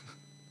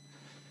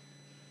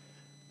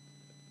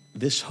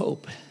this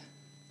hope.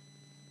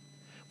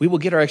 We will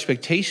get our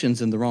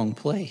expectations in the wrong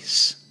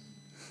place.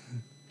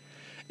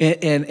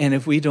 And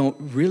if we don't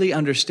really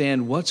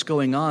understand what's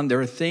going on,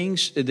 there are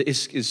things,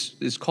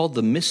 it's called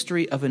the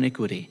mystery of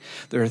iniquity.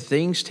 There are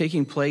things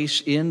taking place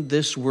in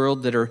this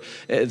world that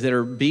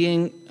are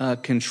being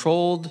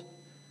controlled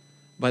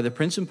by the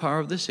prince and power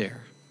of this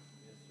air,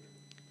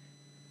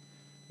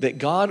 that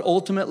God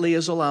ultimately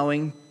is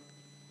allowing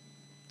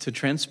to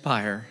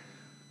transpire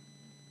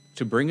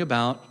to bring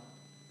about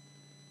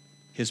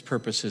his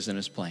purposes and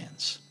his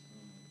plans.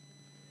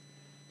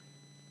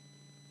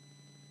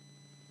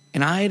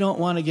 And I don't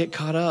want to get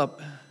caught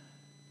up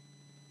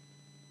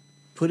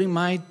putting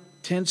my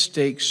tent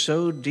stakes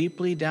so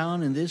deeply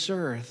down in this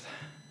earth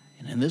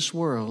and in this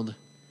world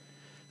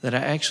that I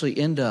actually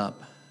end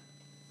up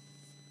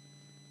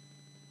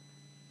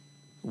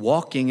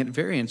walking at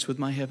variance with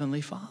my Heavenly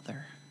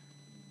Father.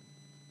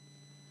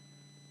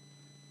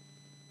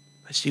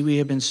 But see, we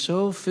have been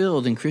so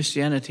filled in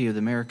Christianity of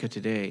America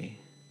today,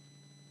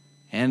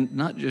 and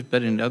not just,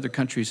 but in other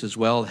countries as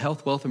well,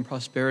 health, wealth, and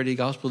prosperity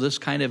gospel, this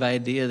kind of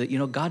idea that, you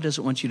know, God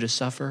doesn't want you to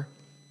suffer.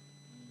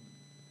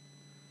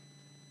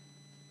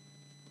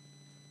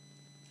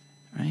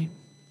 Right?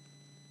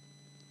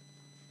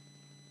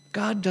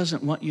 God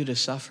doesn't want you to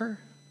suffer.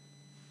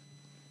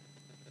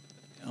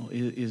 You know,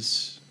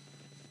 is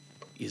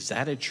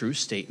that a true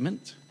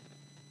statement?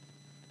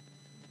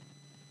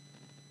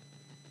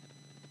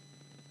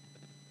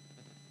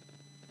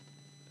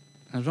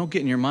 Now, don't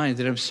get in your mind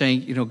that I'm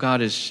saying, you know,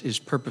 God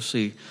is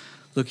purposely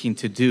looking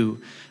to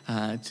do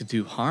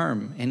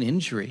harm and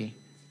injury.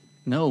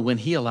 No, when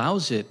he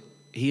allows it,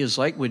 he is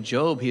like with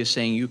Job. He is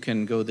saying, you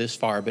can go this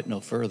far, but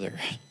no further.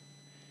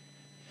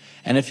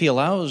 And if he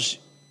allows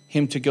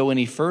him to go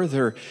any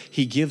further,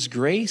 he gives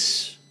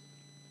grace.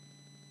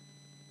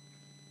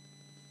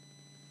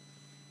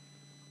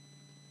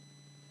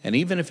 And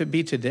even if it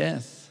be to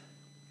death,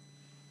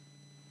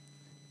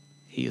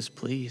 he is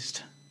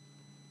pleased.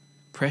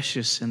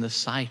 Precious in the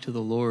sight of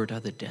the Lord are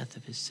the death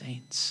of his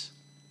saints.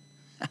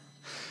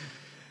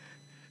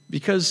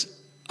 Because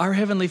our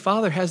Heavenly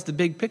Father has the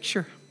big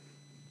picture.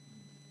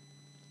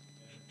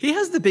 He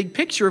has the big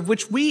picture of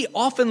which we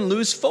often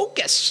lose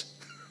focus.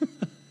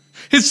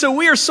 And so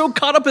we are so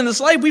caught up in this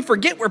life, we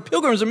forget we're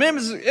pilgrims and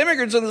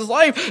immigrants in this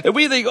life, and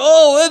we think,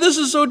 oh, this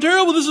is so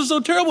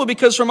terrible,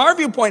 because from our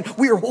viewpoint,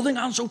 we are holding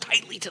on so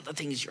tightly to the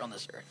things here on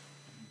this earth.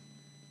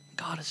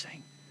 God is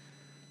saying,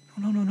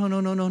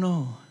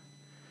 no.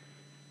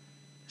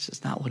 This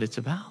is not what it's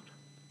about.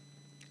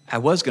 I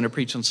was going to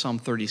preach on Psalm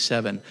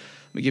 37,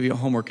 Let me give you a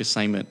homework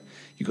assignment.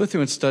 You go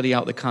through and study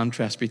out the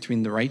contrast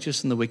between the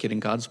righteous and the wicked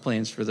and God's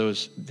plans for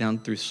those down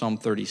through Psalm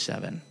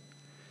 37.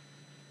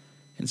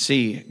 And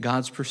see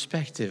God's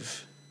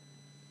perspective,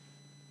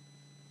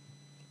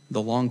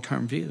 the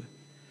long-term view.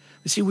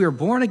 You see, we are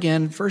born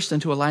again first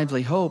into a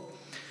lively hope.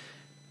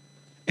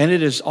 And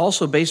it is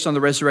also based on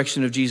the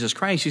resurrection of Jesus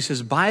Christ. He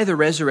says, by the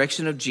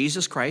resurrection of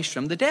Jesus Christ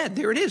from the dead.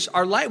 There it is.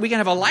 We can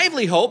have a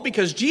lively hope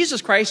because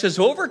Jesus Christ has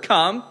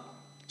overcome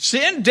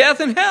sin,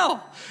 death, and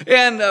hell.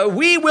 And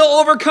we will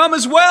overcome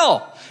as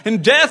well.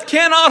 And death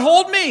cannot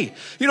hold me.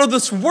 You know,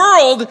 this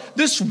world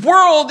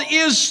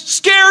is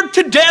scared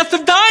to death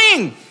of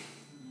dying.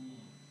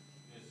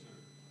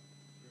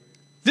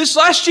 This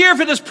last year, if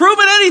it has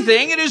proven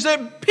anything, it is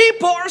that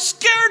people are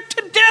scared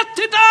to death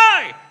to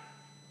die.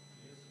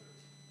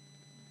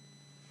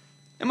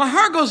 And my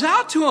heart goes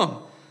out to them.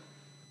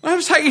 I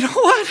was like, you know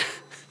what?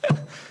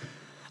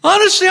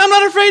 Honestly, I'm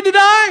not afraid to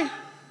die.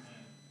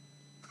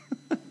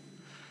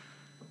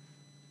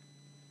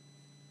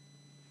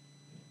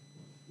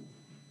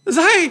 As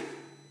I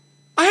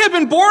have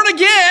been born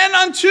again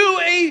unto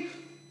a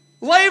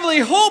lively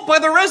hope by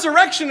the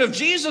resurrection of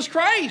Jesus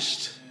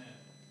Christ.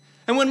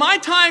 And when my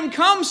time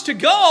comes to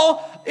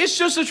go, it's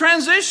just a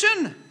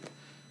transition.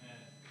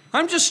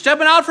 I'm just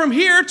stepping out from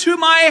here to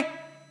my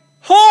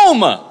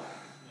home.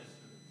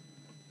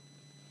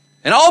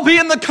 And I'll be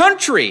in the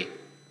country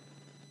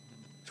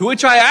to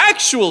which I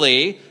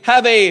actually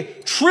have a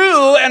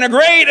true and a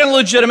great and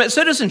legitimate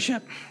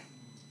citizenship.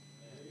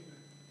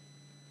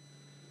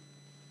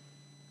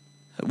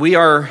 We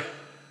are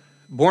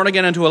born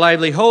again into a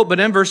lively hope, but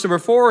in verse number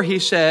 4 he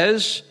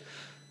says,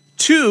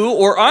 to,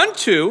 or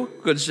unto,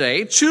 could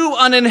say, to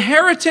an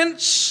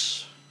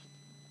inheritance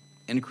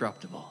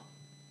incorruptible.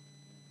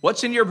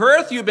 What's in your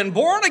birth? You've been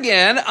born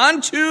again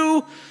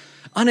unto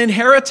an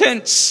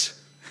inheritance.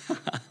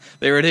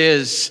 There it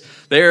is.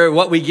 There,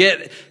 what we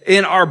get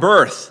in our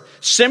birth,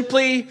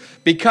 simply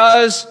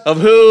because of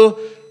who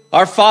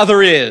our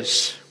Father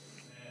is.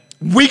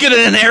 We get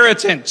an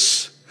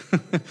inheritance.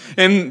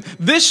 And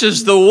this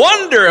is the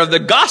wonder of the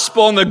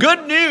gospel and the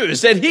good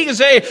news, that he can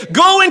say,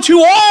 go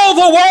into all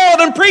the world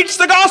and preach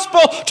the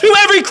gospel to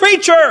every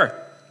creature.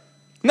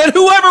 And that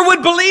whoever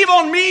would believe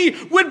on me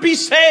would be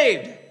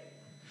saved.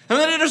 And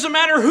that it doesn't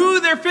matter who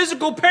their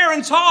physical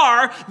parents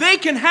are, they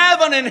can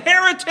have an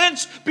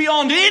inheritance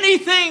beyond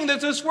anything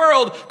that this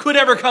world could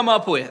ever come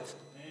up with.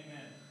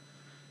 Amen.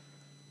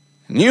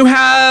 And you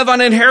have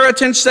an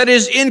inheritance that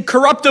is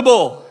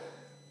incorruptible.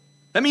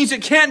 That means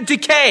it can't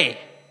decay.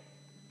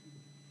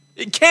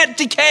 It can't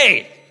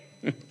decay.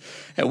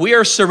 And we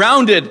are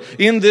surrounded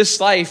in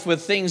this life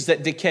with things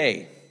that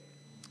decay.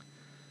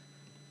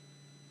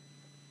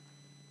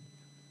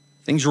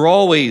 Things are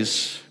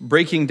always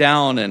breaking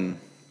down and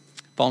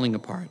falling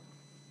apart.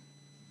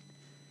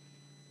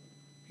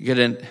 You get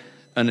an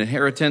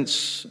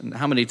inheritance, and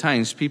how many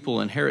times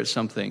people inherit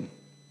something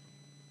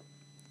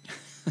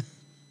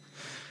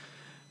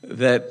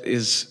that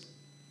is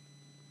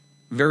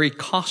very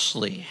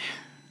costly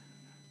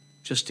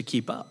just to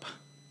keep up.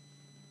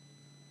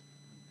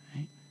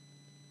 Right?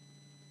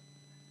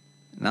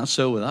 Not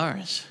so with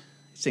ours.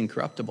 It's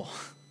incorruptible.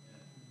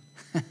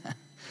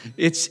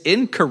 It's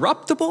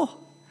incorruptible.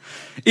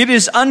 It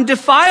is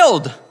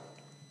undefiled.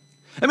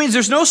 That means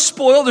there's no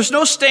spoil, there's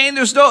no stain,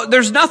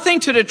 there's nothing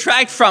to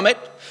detract from it.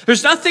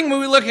 There's nothing when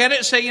we look at it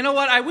and say, you know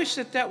what, I wish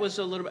that was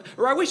a little bit,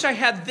 or I wish I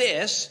had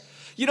this.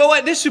 You know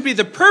what, this would be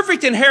the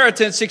perfect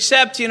inheritance,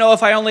 except,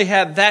 if I only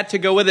had that to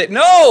go with it.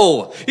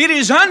 No, it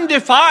is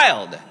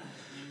undefiled. Amen.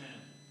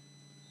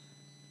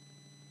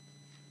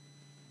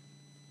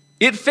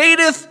 It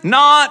fadeth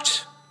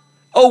not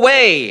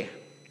away.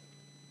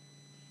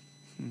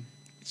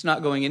 It's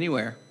not going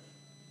anywhere.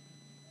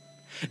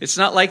 It's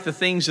not like the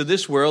things of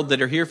this world that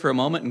are here for a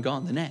moment and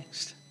gone the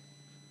next.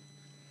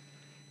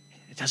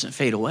 It doesn't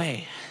fade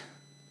away.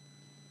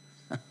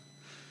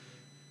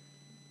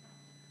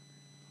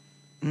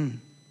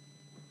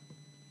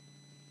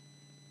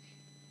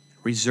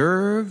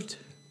 Reserved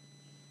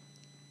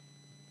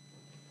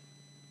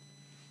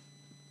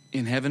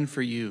in heaven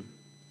for you.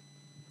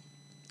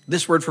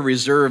 This word for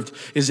reserved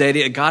is that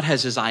God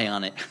has his eye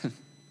on it.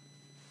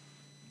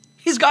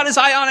 He's got his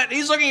eye on it.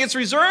 He's looking, it's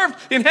reserved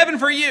in heaven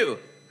for you.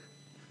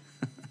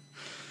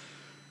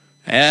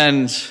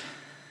 And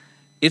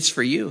it's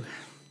for you.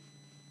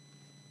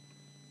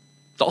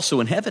 It's also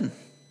in heaven.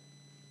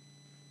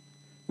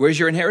 Where's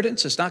your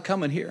inheritance? It's not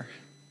coming here.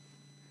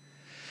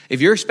 If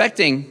you're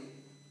expecting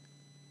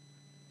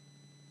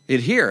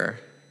it here,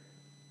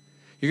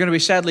 you're going to be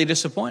sadly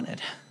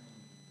disappointed.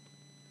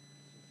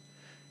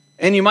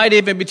 And you might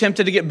even be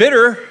tempted to get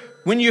bitter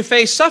when you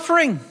face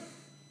suffering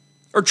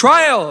or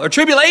trial or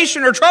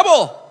tribulation or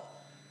trouble.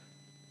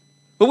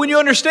 But when you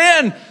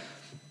understand,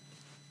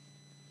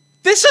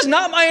 this is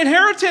not my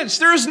inheritance.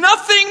 There is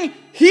nothing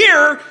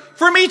here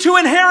for me to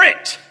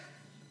inherit.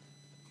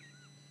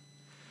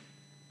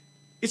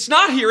 It's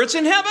not here, it's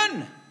in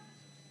heaven.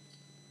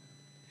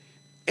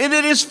 And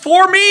it is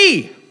for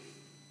me.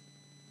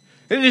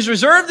 It is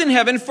reserved in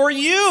heaven for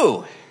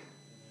you.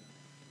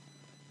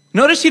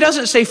 Notice he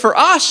doesn't say for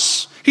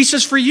us. He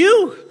says for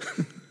you.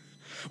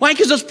 Why?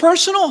 Because it's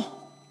personal.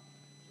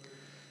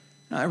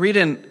 I read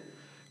in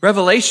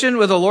Revelation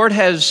where the Lord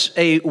has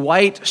a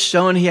white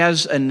stone. He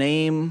has a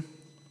name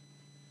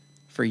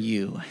for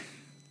you.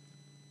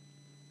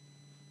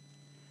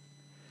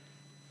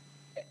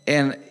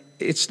 And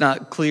it's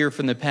not clear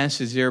from the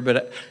passage here,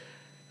 but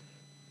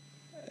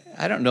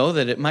I don't know,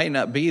 that it might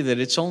not be that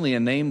it's only a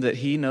name that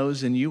he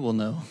knows and you will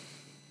know.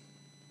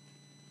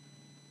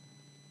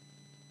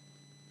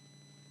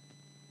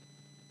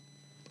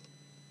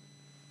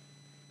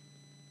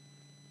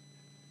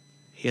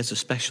 He has a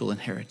special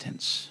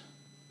inheritance.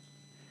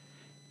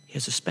 He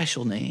has a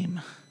special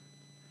name.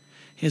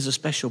 He has a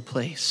special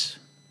place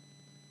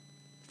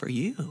for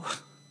you.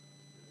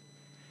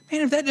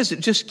 Man, if that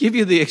doesn't just give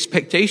you the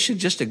expectation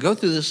just to go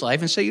through this life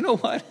and say, you know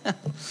what?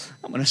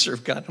 I'm going to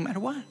serve God no matter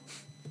what.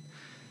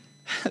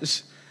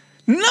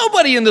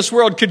 Nobody in this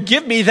world could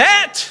give me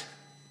that.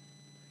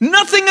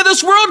 Nothing in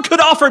this world could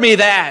offer me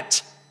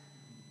that.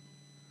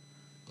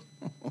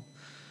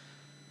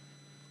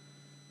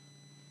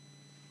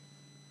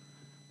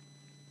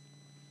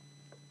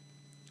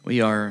 We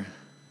are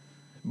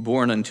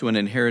born unto an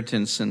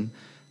inheritance. And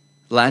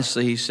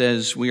lastly, he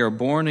says, we are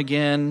born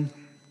again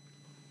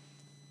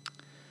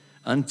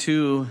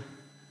unto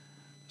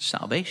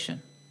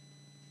salvation.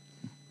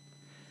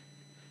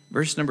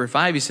 Verse number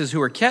 5, he says,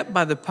 who are kept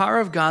by the power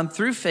of God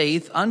through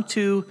faith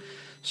unto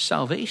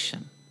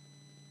salvation,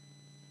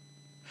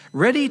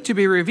 ready to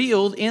be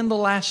revealed in the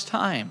last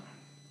time.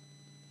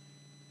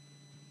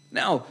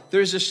 Now,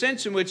 there's a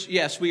sense in which,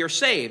 yes, we are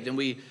saved, and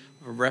we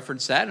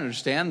reference that and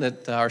understand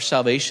that our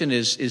salvation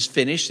is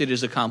finished, it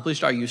is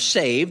accomplished. Are you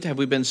saved? Have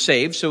we been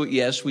saved? So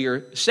yes, we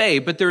are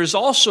saved, but there is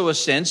also a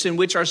sense in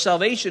which our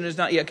salvation is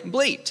not yet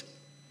complete.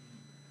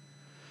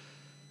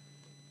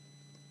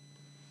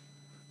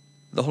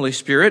 The Holy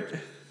Spirit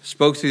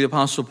spoke to the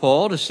Apostle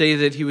Paul to say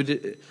that he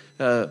would,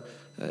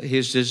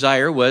 his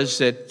desire was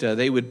that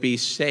they would be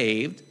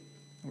saved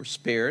or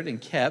spared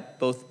and kept,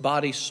 both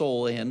body,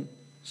 soul, and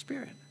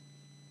spirit.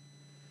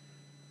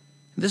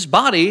 This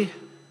body,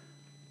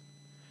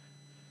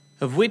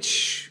 of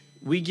which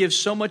we give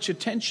so much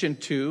attention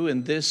to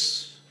in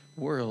this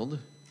world,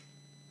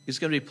 is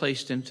going to be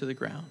placed into the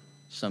ground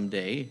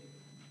someday,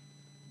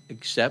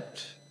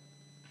 except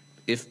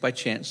if by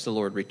chance the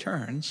Lord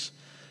returns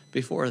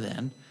before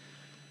then.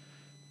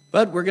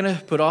 But we're going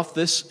to put off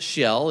this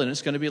shell, and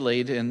it's going to be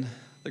laid in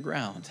the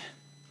ground.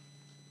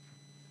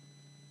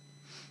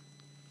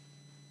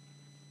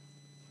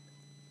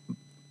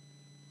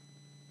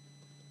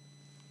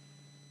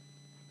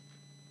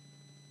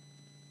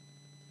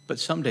 But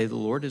someday the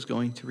Lord is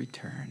going to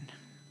return.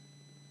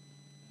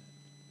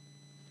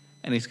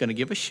 And he's going to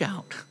give a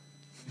shout.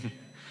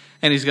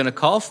 And he's going to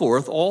call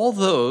forth all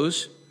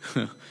those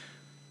who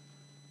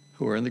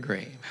are in the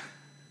grave.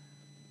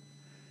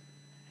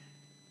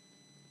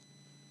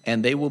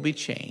 And they will be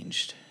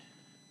changed.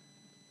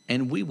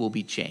 And we will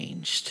be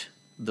changed,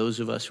 those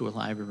of us who are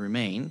alive and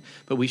remain.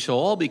 But we shall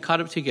all be caught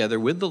up together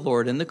with the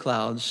Lord in the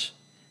clouds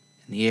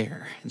in the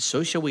air. And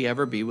so shall we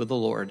ever be with the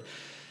Lord.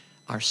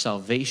 Our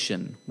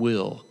salvation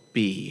will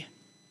be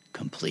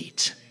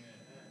complete.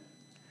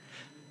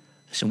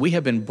 Listen, we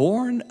have been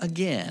born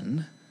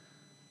again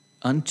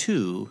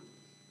unto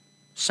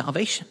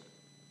salvation.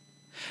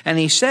 And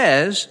he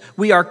says,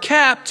 we are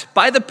kept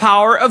by the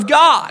power of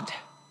God.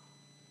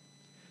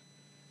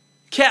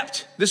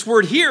 Kept. This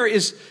word here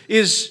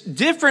is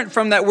different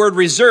from that word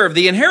reserved.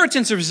 The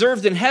inheritance is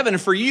reserved in heaven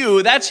for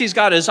you. That's, he's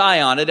got his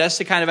eye on it. That's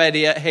the kind of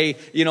idea, hey,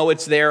 you know,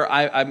 it's there.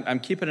 I'm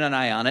keeping an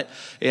eye on it,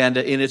 and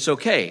it's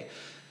okay.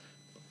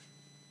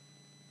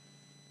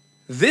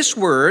 This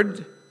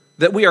word,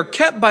 that we are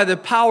kept by the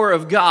power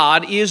of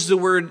God, is the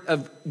word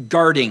of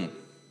guarding.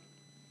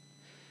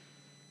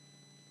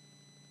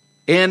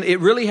 And it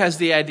really has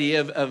the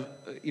idea of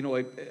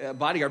a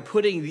bodyguard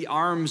putting the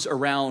arms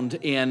around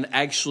and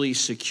actually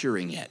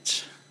securing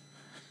it.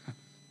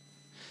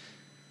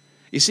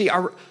 You see,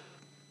 our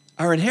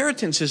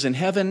inheritance is in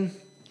heaven,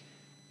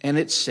 and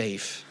it's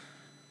safe.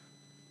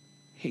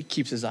 He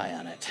keeps his eye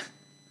on it.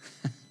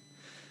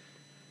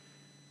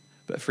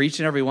 But for each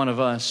and every one of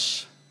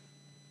us,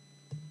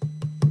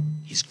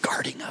 he's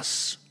guarding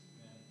us.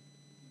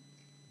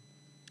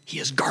 He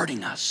is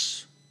guarding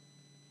us.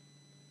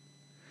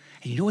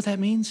 And you know what that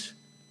means?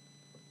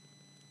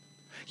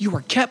 You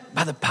are kept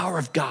by the power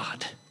of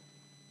God.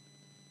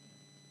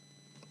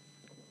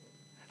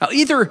 Now,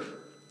 either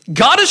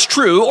God is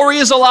true or he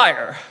is a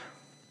liar.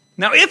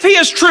 Now, if he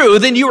is true,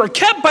 then you are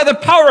kept by the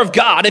power of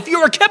God. If you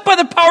are kept by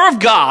the power of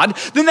God,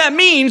 then that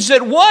means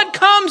that what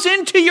comes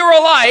into your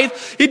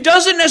life, it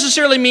doesn't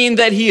necessarily mean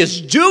that he is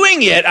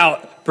doing it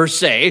out per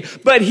se,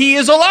 but he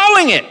is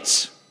allowing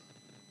it.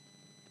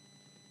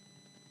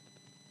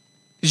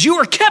 You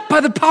are kept by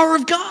the power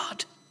of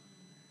God.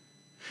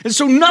 And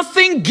so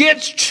nothing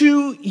gets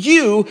to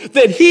you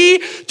that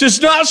he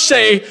does not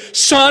say,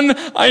 son,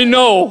 I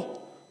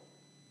know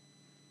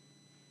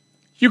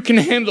you can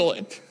handle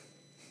it.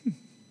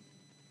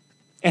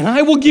 And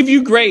I will give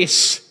you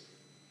grace.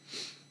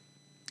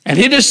 And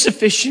it is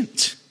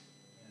sufficient.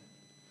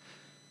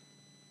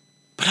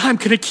 But I'm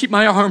going to keep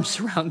my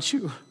arms around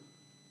you.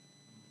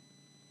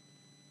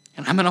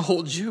 And I'm going to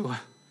hold you.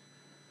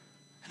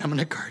 And I'm going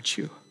to guard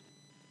you.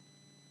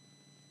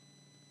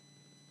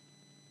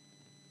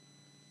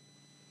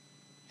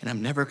 And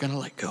I'm never going to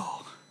let go.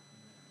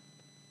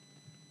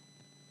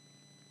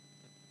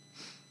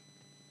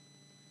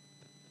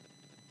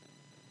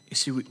 You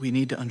see, we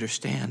need to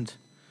understand.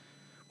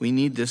 We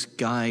need this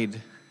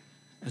guide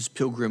as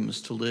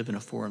pilgrims to live in a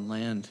foreign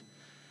land.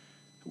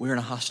 We're in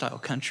a hostile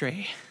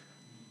country.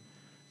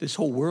 This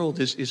whole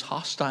world is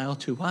hostile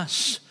to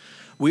us.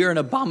 We are an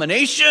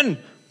abomination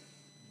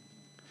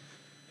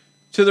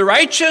to the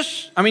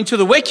righteous. To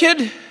the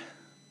wicked.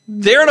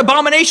 They're an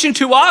abomination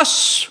to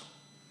us.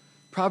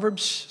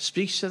 Proverbs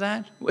speaks to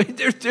that.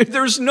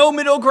 There's no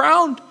middle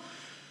ground.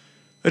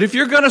 But if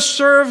you're going to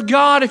serve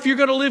God, if you're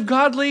going to live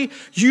godly,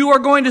 you are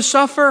going to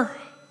suffer.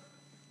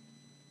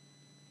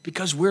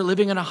 Because we're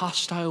living in a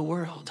hostile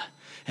world.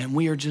 And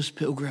we are just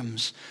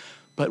pilgrims.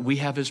 But we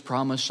have his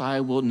promise, I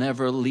will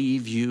never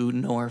leave you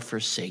nor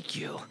forsake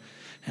you.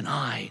 And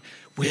I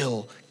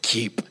will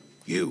keep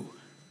you.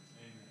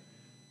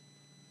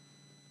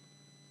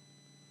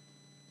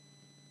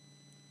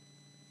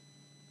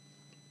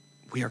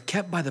 We are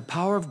kept by the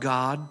power of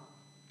God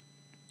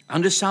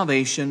unto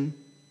salvation,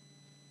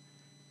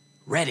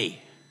 ready.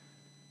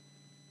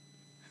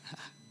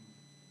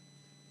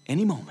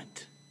 Any moment.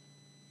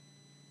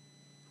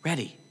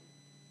 Ready.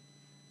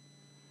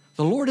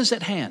 The Lord is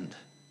at hand.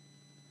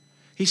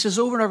 He says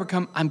over and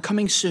over, I'm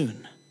coming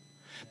soon.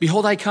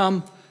 Behold, I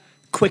come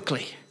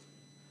quickly.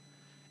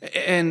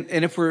 And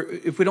if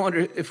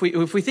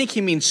we think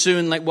he means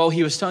soon, like, well,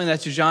 he was telling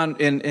that to John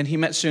and he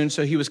meant soon,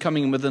 so he was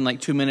coming within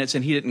like 2 minutes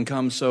and he didn't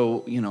come,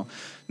 so,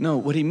 No,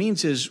 what he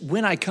means is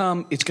when I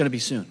come, it's going to be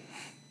soon.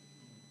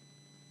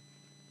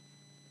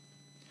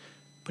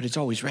 But it's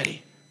always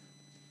ready.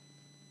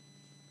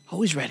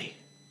 Always ready.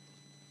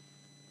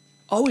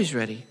 Always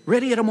ready.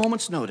 Ready at a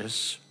moment's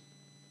notice.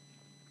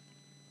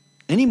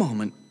 Any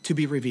moment to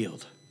be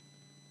revealed.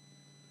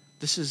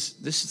 This is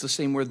the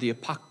same word, the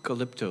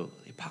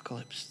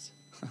apocalypse,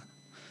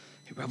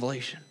 a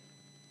revelation.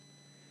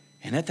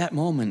 And at that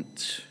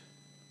moment,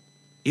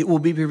 it will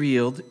be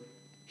revealed,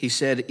 he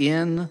said,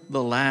 in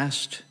the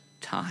last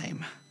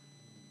time.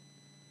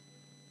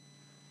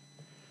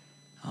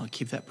 I'll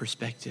keep that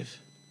perspective.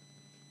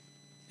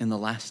 In the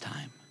last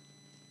time.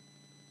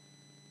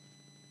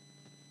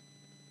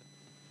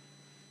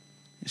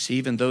 You see,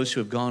 even those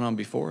who have gone on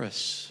before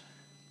us,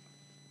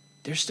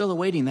 they're still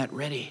awaiting that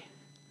ready.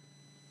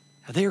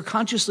 They are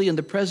consciously in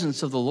the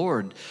presence of the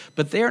Lord,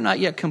 but they are not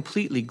yet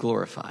completely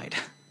glorified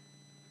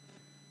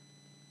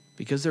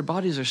because their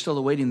bodies are still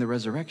awaiting the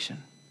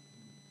resurrection.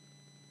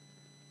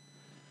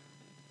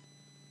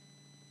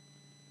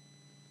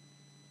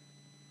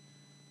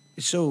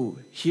 So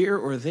here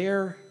or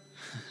there,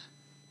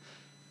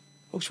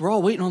 folks, we're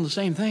all waiting on the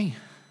same thing.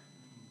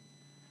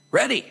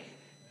 Ready.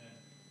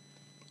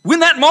 When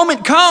that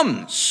moment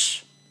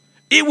comes,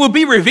 it will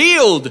be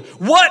revealed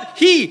what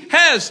he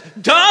has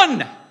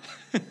done.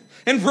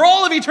 And for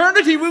all of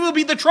eternity, we will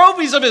be the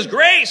trophies of his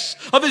grace,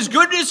 of his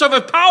goodness, of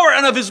his power,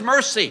 and of his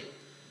mercy.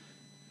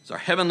 It's our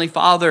Heavenly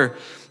Father,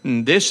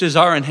 and this is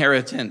our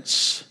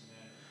inheritance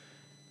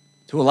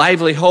to a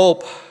lively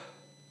hope.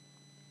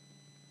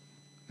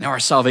 Now our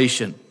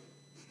salvation.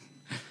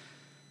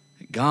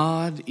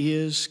 God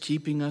is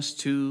keeping us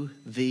to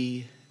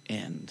the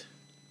end.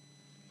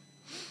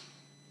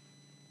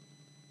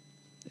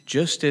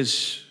 Just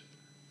as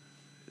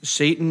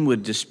Satan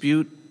would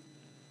dispute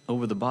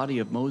over the body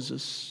of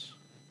Moses,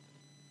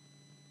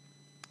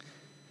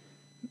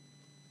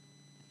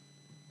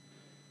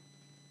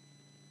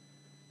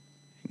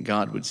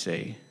 God would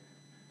say,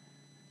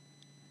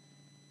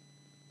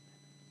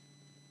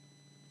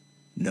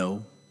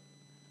 no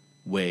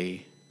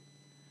way,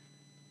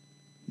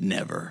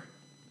 never.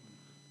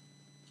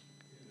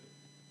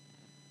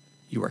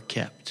 You are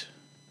kept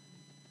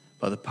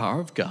by the power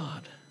of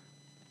God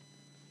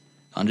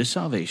unto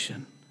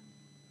salvation,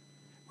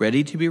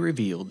 ready to be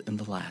revealed in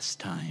the last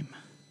time.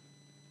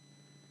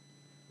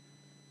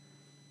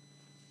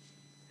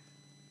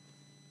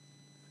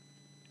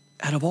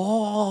 Out of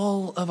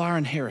all of our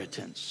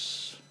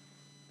inheritance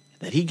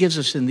that he gives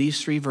us in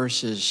these 3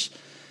 verses,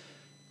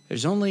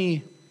 there's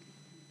only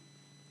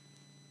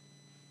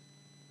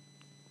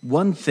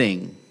one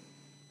thing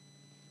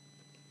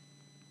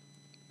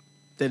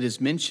that is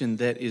mentioned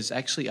that is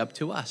actually up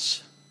to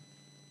us.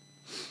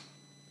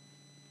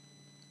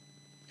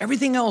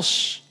 Everything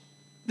else,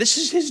 this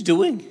is his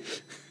doing.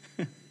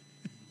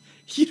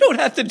 You don't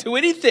have to do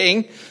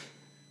anything.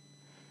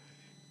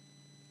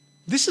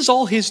 This is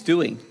all his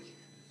doing.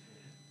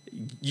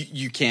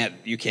 You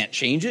can't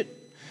change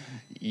it.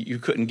 You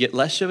couldn't get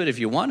less of it if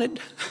you wanted.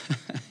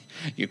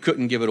 You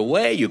couldn't give it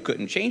away. You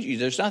couldn't change it.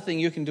 There's nothing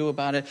you can do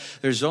about it.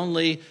 There's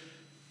only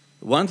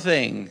one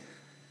thing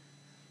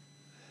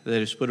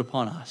that is put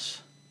upon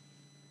us.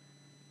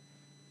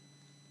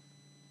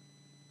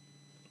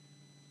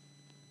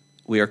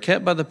 We are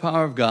kept by the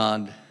power of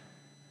God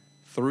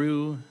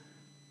through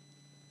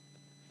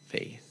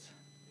faith.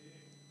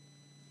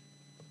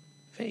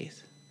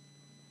 Faith.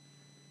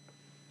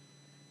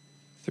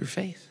 Through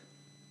faith.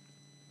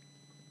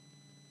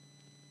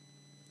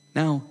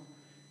 Now,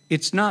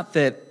 it's not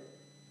that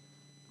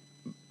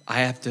I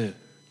have to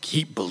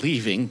keep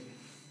believing.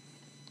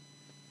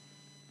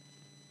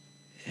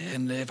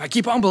 And if I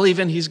keep on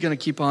believing, he's going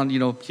to keep on,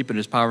 keeping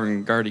his power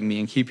and guarding me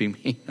and keeping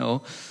me,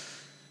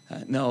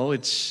 No,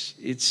 it's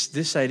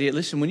this idea.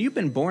 Listen, when you've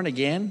been born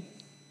again,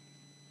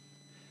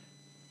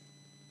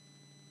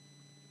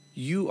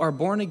 you are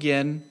born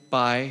again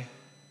by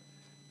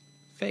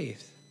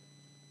faith.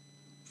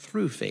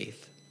 Through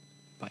faith.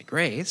 By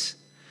grace,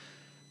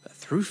 but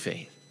through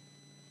faith.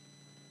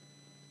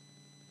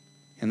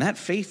 And that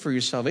faith for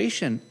your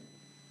salvation,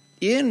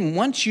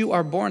 once you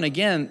are born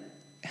again,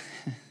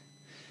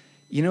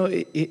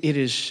 it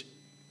is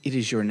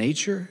your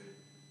nature.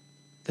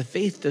 The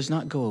faith does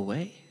not go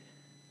away.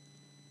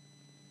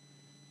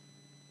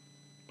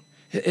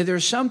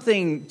 There's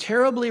something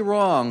terribly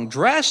wrong,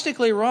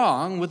 drastically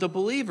wrong with a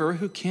believer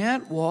who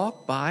can't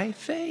walk by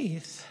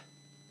faith.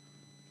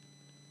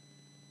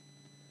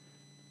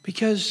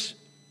 Because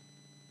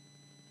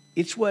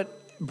it's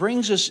what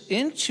brings us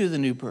into the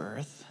new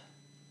birth.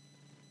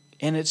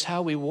 And it's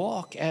how we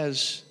walk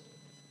as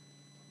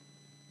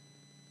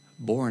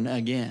born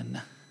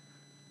again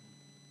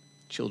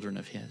children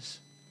of His.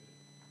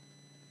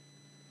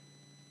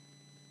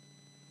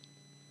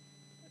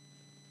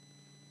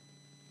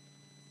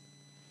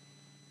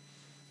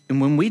 And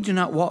when we do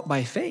not walk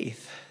by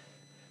faith,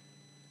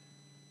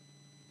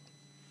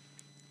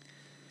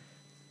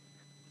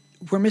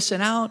 we're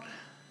missing out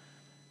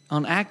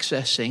on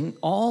accessing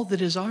all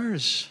that is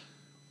ours.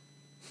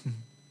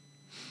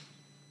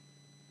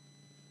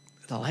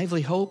 The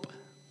lively hope,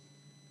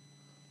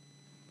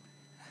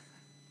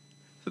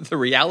 the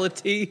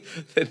reality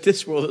that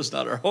this world is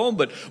not our home,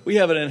 but we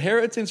have an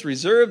inheritance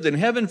reserved in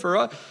heaven for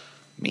us,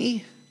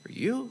 me, for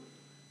you.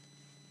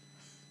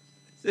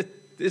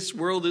 This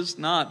world is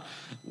not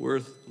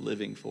worth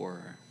living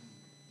for.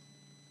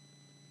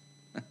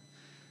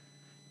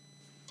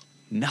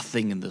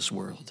 Nothing in this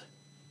world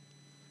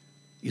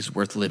is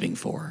worth living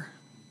for.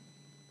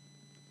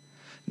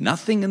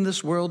 Nothing in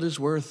this world is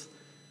worth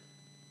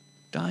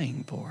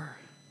dying for,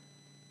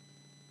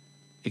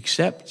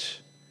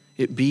 except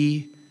it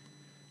be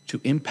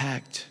to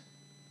impact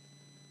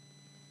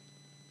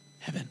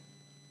heaven.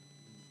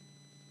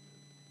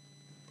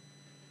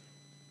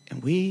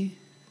 And we,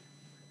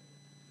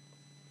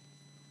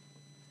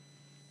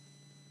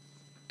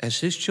 as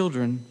His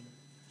children,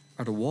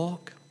 are to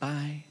walk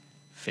by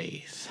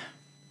faith.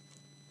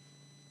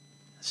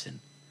 Listen,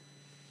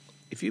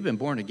 if you've been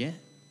born again,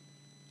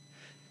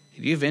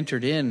 if you've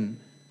entered in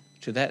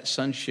to that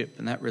sonship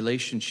and that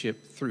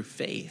relationship through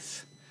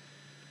faith,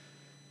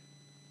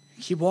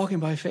 keep walking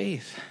by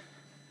faith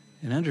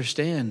and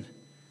understand,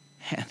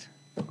 man,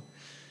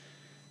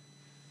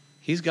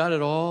 He's got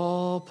it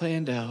all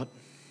planned out.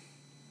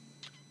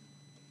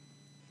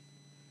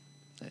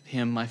 That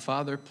Him, my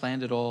Father,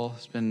 planned it all.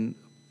 It's been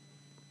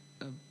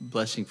a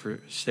blessing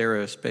for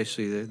Sarah,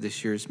 especially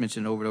this year. It's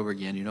mentioned over and over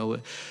again. You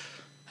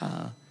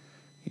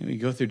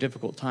go through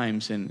difficult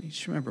times, and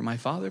just remember, my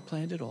Father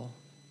planned it all.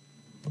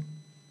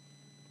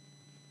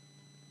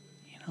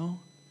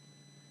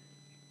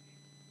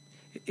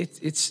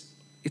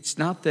 It's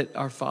not that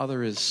our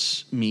Father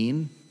is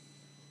mean.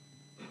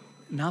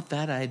 Not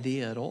that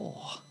idea at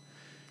all.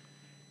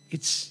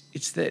 It's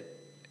that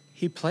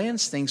He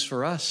plans things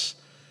for us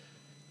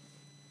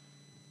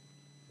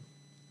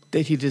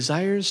that He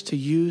desires to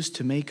use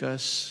to make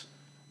us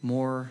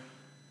more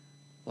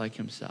like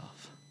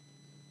Himself.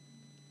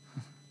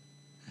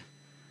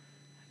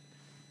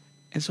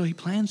 And so He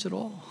plans it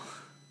all.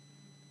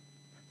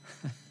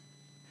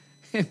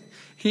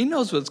 He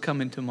knows what's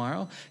coming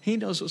tomorrow. He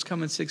knows what's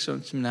coming 6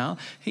 months from now.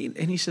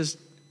 He says,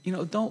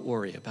 don't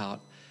worry about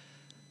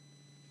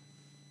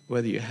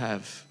whether you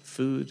have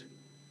food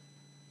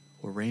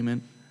or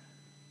raiment.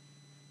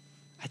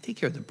 I take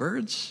care of the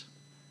birds.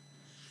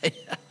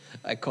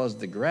 I cause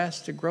the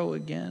grass to grow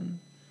again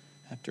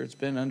after it's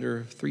been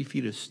under 3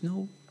 feet of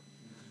snow.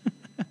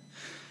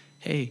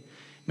 Hey, you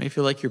may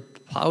feel like you're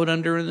plowed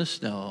under in the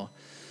snow.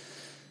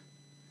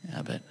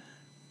 Yeah, but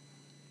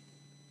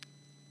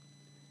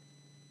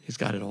He's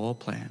got it all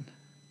planned.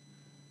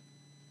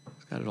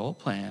 He's got it all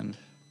planned.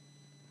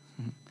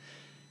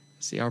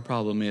 See, our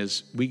problem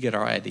is we get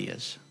our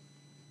ideas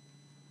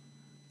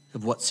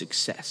of what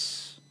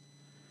success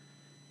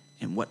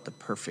and what the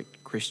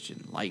perfect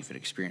Christian life and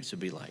experience would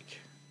be like.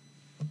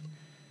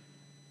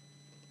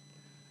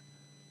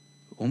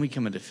 When we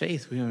come into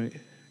faith, we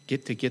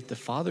get the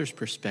Father's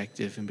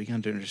perspective and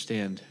begin to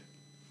understand,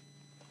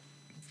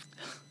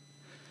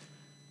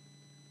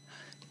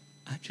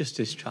 I'm just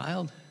His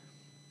child.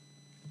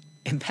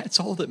 And that's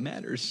all that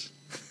matters.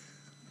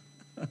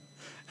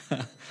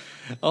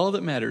 All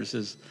that matters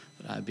is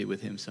that I'd be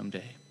with Him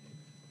someday.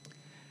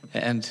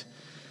 And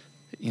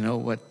you know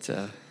what?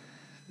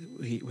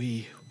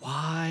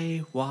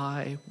 Why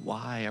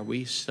are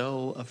we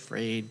so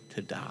afraid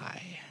to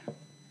die?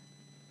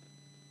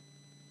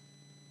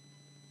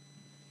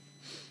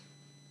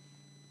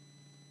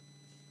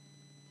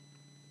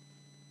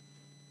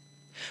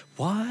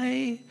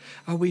 Why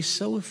are we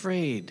so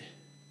afraid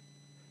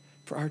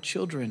for our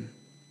children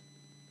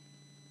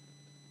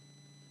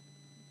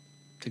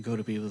to go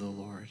to be with the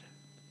Lord?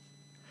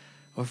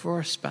 Or for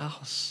our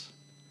spouse?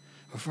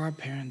 Or for our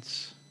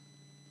parents?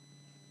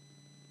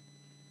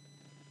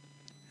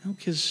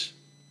 Because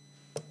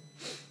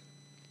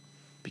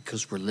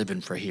we're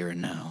living for here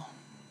and now.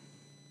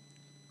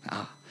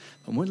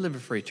 When we're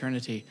living for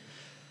eternity,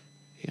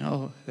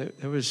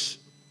 there was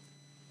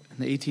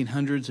in the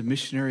 1800s a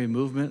missionary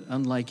movement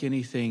unlike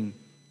anything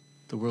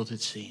the world had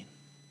seen.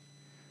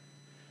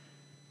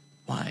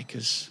 Why?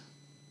 Because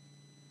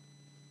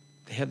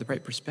they had the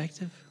right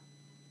perspective.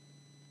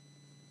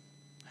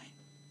 Right?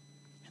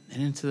 And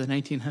then into the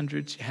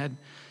 1900s, you had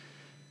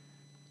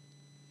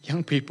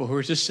young people who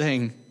were just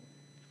saying,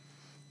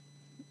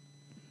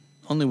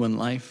 only one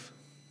life.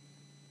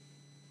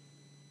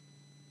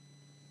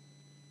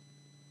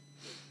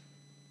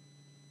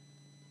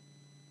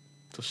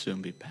 Will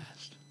soon be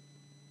past.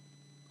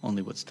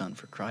 Only what's done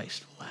for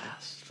Christ will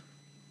last.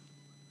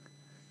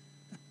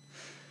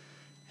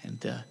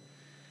 And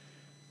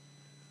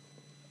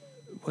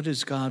what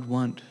does God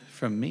want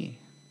from me?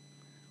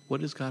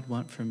 What does God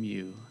want from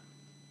you?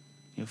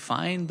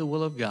 Find the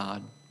will of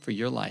God for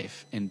your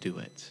life and do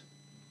it.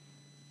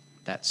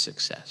 That's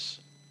success.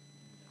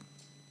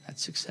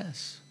 That's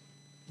success.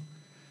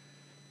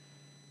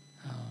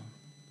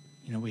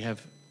 We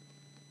have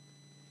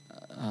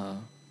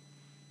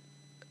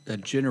a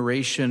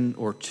generation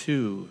or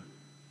two,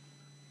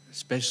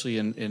 especially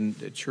in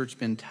the church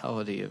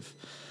mentality of,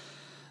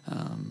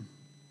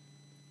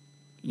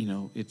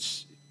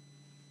 it's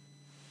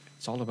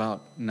all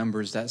about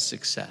numbers. That's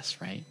success,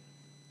 right?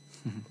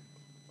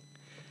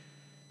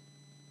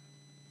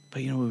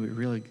 But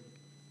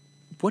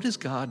what does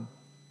God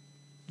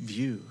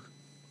view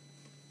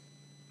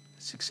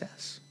as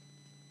success?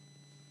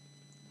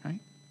 Right?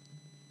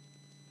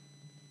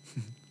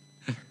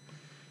 I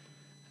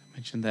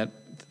mentioned that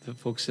the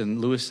folks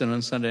in Lewiston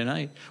on Sunday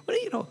night.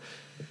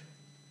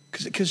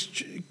 Because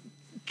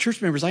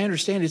church members, I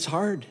understand it's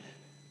hard.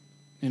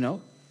 You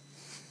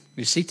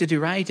seek to do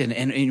right,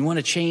 and you want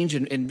to change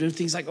and do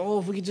things like,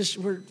 if we could just,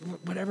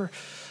 whatever.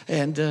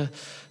 And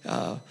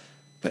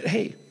but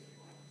hey,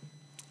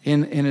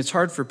 and it's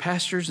hard for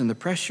pastors and the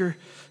pressure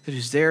that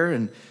is there,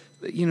 and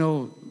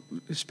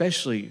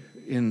especially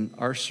in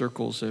our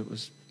circles, it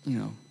was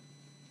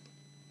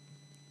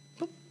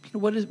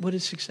what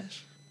is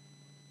success?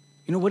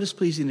 What is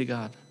pleasing to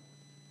God?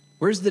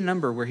 Where's the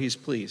number where he's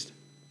pleased?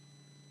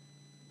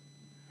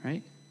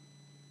 Right?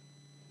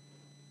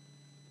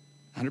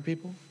 100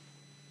 people?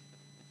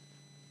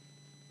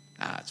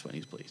 That's when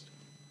he's pleased.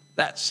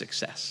 That's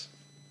success.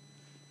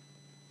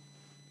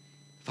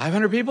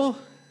 500 people?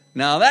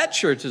 Now that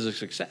church is a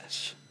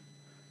success.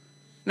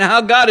 Now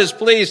how God is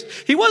pleased.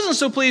 He wasn't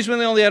so pleased when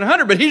they only had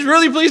 100, but he's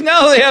really pleased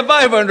now they have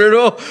 500.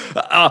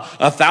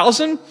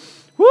 1,000?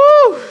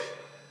 Woo!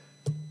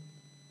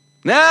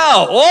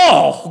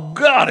 Now,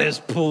 God is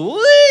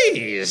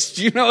pleased.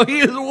 He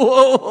is,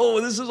 whoa,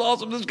 this is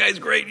awesome. This guy's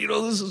great.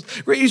 This is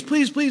great. He's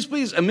pleased, pleased,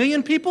 pleased. 1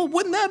 million people?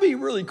 Wouldn't that be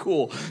really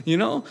cool?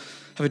 Have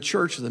a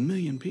church with 1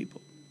 million people.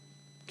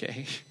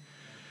 Okay.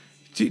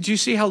 Do you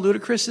see how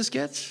ludicrous this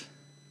gets?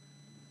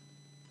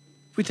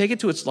 If we take it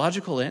to its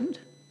logical end,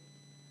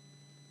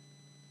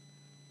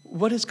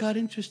 what is God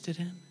interested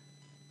in?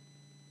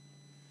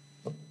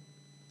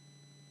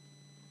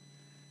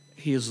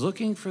 He is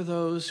looking for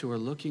those who are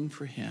looking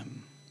for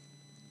him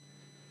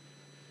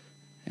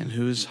and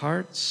whose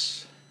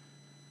hearts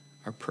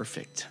are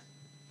perfect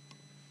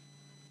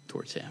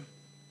towards him.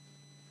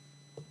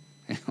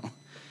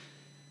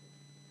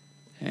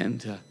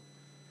 And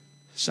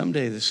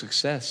someday the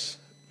success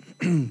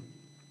will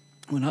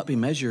not be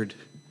measured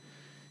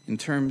in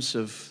terms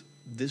of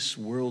this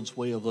world's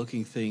way of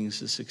looking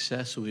things. The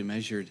success will be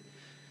measured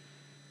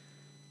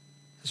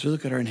as we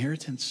look at our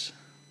inheritance.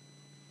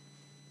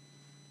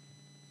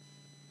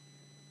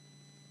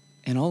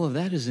 And all of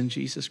that is in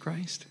Jesus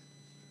Christ.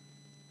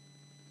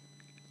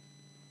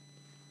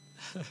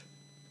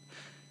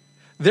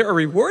 There are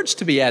rewards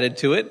to be added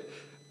to it,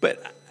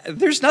 but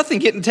there's nothing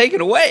getting taken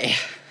away.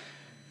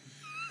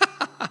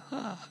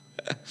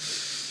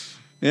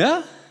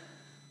 Yeah?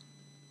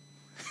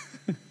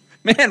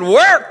 Man,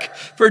 work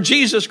for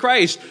Jesus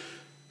Christ.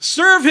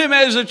 Serve him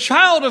as a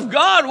child of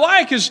God.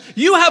 Why? Because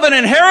you have an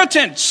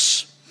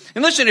inheritance.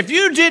 And listen, if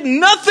you did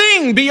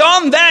nothing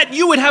beyond that,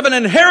 you would have an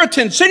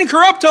inheritance,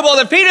 incorruptible,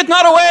 that fadeth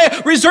not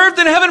away, reserved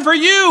in heaven for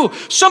you.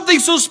 Something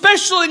so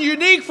special and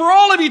unique for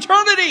all of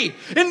eternity.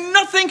 And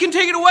nothing can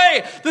take it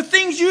away. The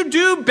things you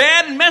do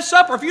bad and mess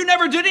up, or if you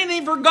never did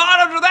anything for God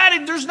after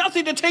that, there's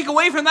nothing to take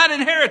away from that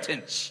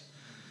inheritance.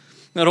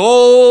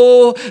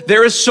 That,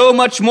 there is so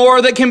much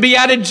more that can be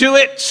added to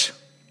it.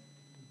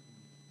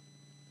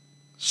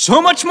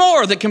 So much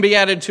more that can be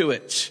added to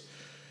it.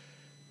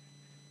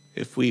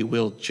 If we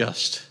will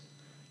just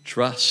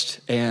trust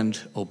and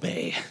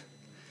obey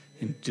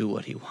and do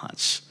what he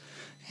wants.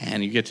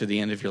 And you get to the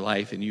end of your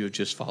life and you have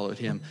just followed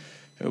him.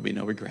 There will be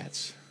no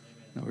regrets.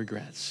 No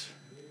regrets.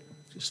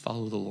 Just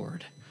follow the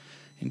Lord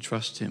and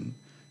trust him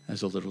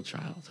as a little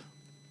child.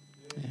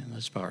 And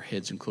let's bow our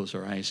heads and close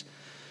our eyes.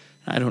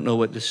 I don't know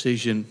what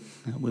decision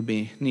would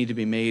need to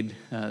be made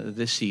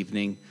this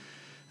evening,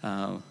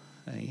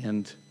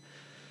 and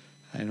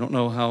I don't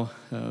know how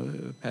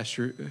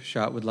Pastor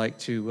Schott would like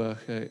to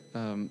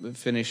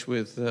finish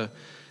with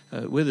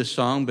a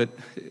song, but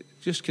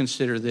just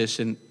consider this.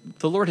 And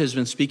the Lord has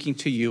been speaking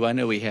to you. I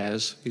know he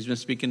has. He's been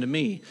speaking to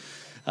me.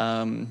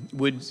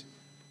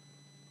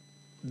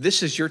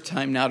 This is your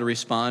time now to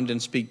respond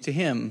and speak to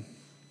him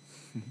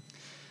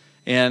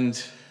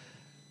and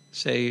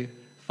say,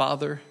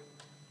 Father,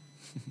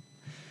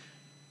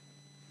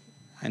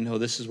 I know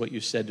this is what you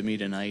said to me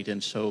tonight,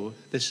 and so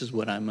this is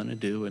what I'm going to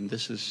do, and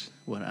this is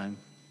how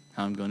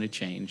I'm going to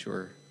change,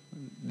 or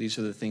these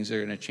are the things that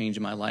are going to change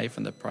in my life,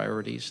 and the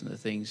priorities and the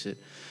things that,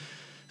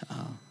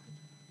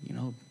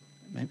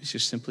 maybe it's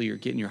just simply you're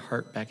getting your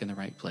heart back in the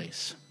right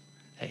place.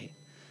 Hey,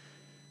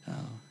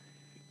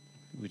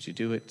 would you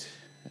do it?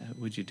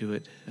 Would you do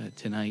it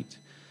tonight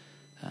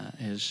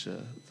as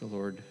the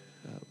Lord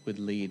would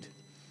lead?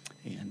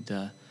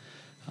 And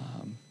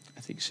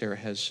I think Sarah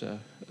has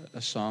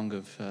a song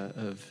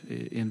of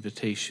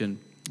invitation,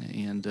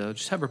 and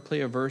just have her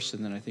play a verse,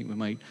 and then I think we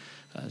might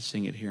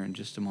sing it here in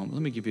just a moment.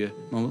 Let me give you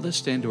a moment. Let's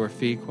stand to our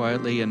feet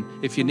quietly, and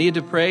if you need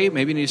to pray,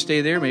 maybe you need to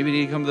stay there, maybe you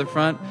need to come to the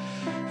front.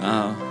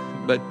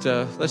 But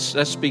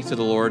let's speak to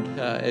the Lord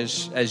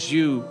as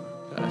you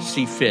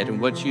see fit,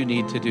 and what you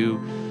need to do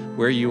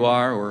where you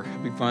are or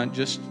be front.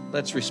 Just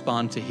let's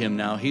respond to him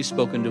now. He's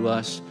spoken to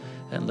us,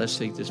 and let's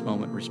take this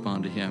moment and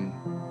respond to him.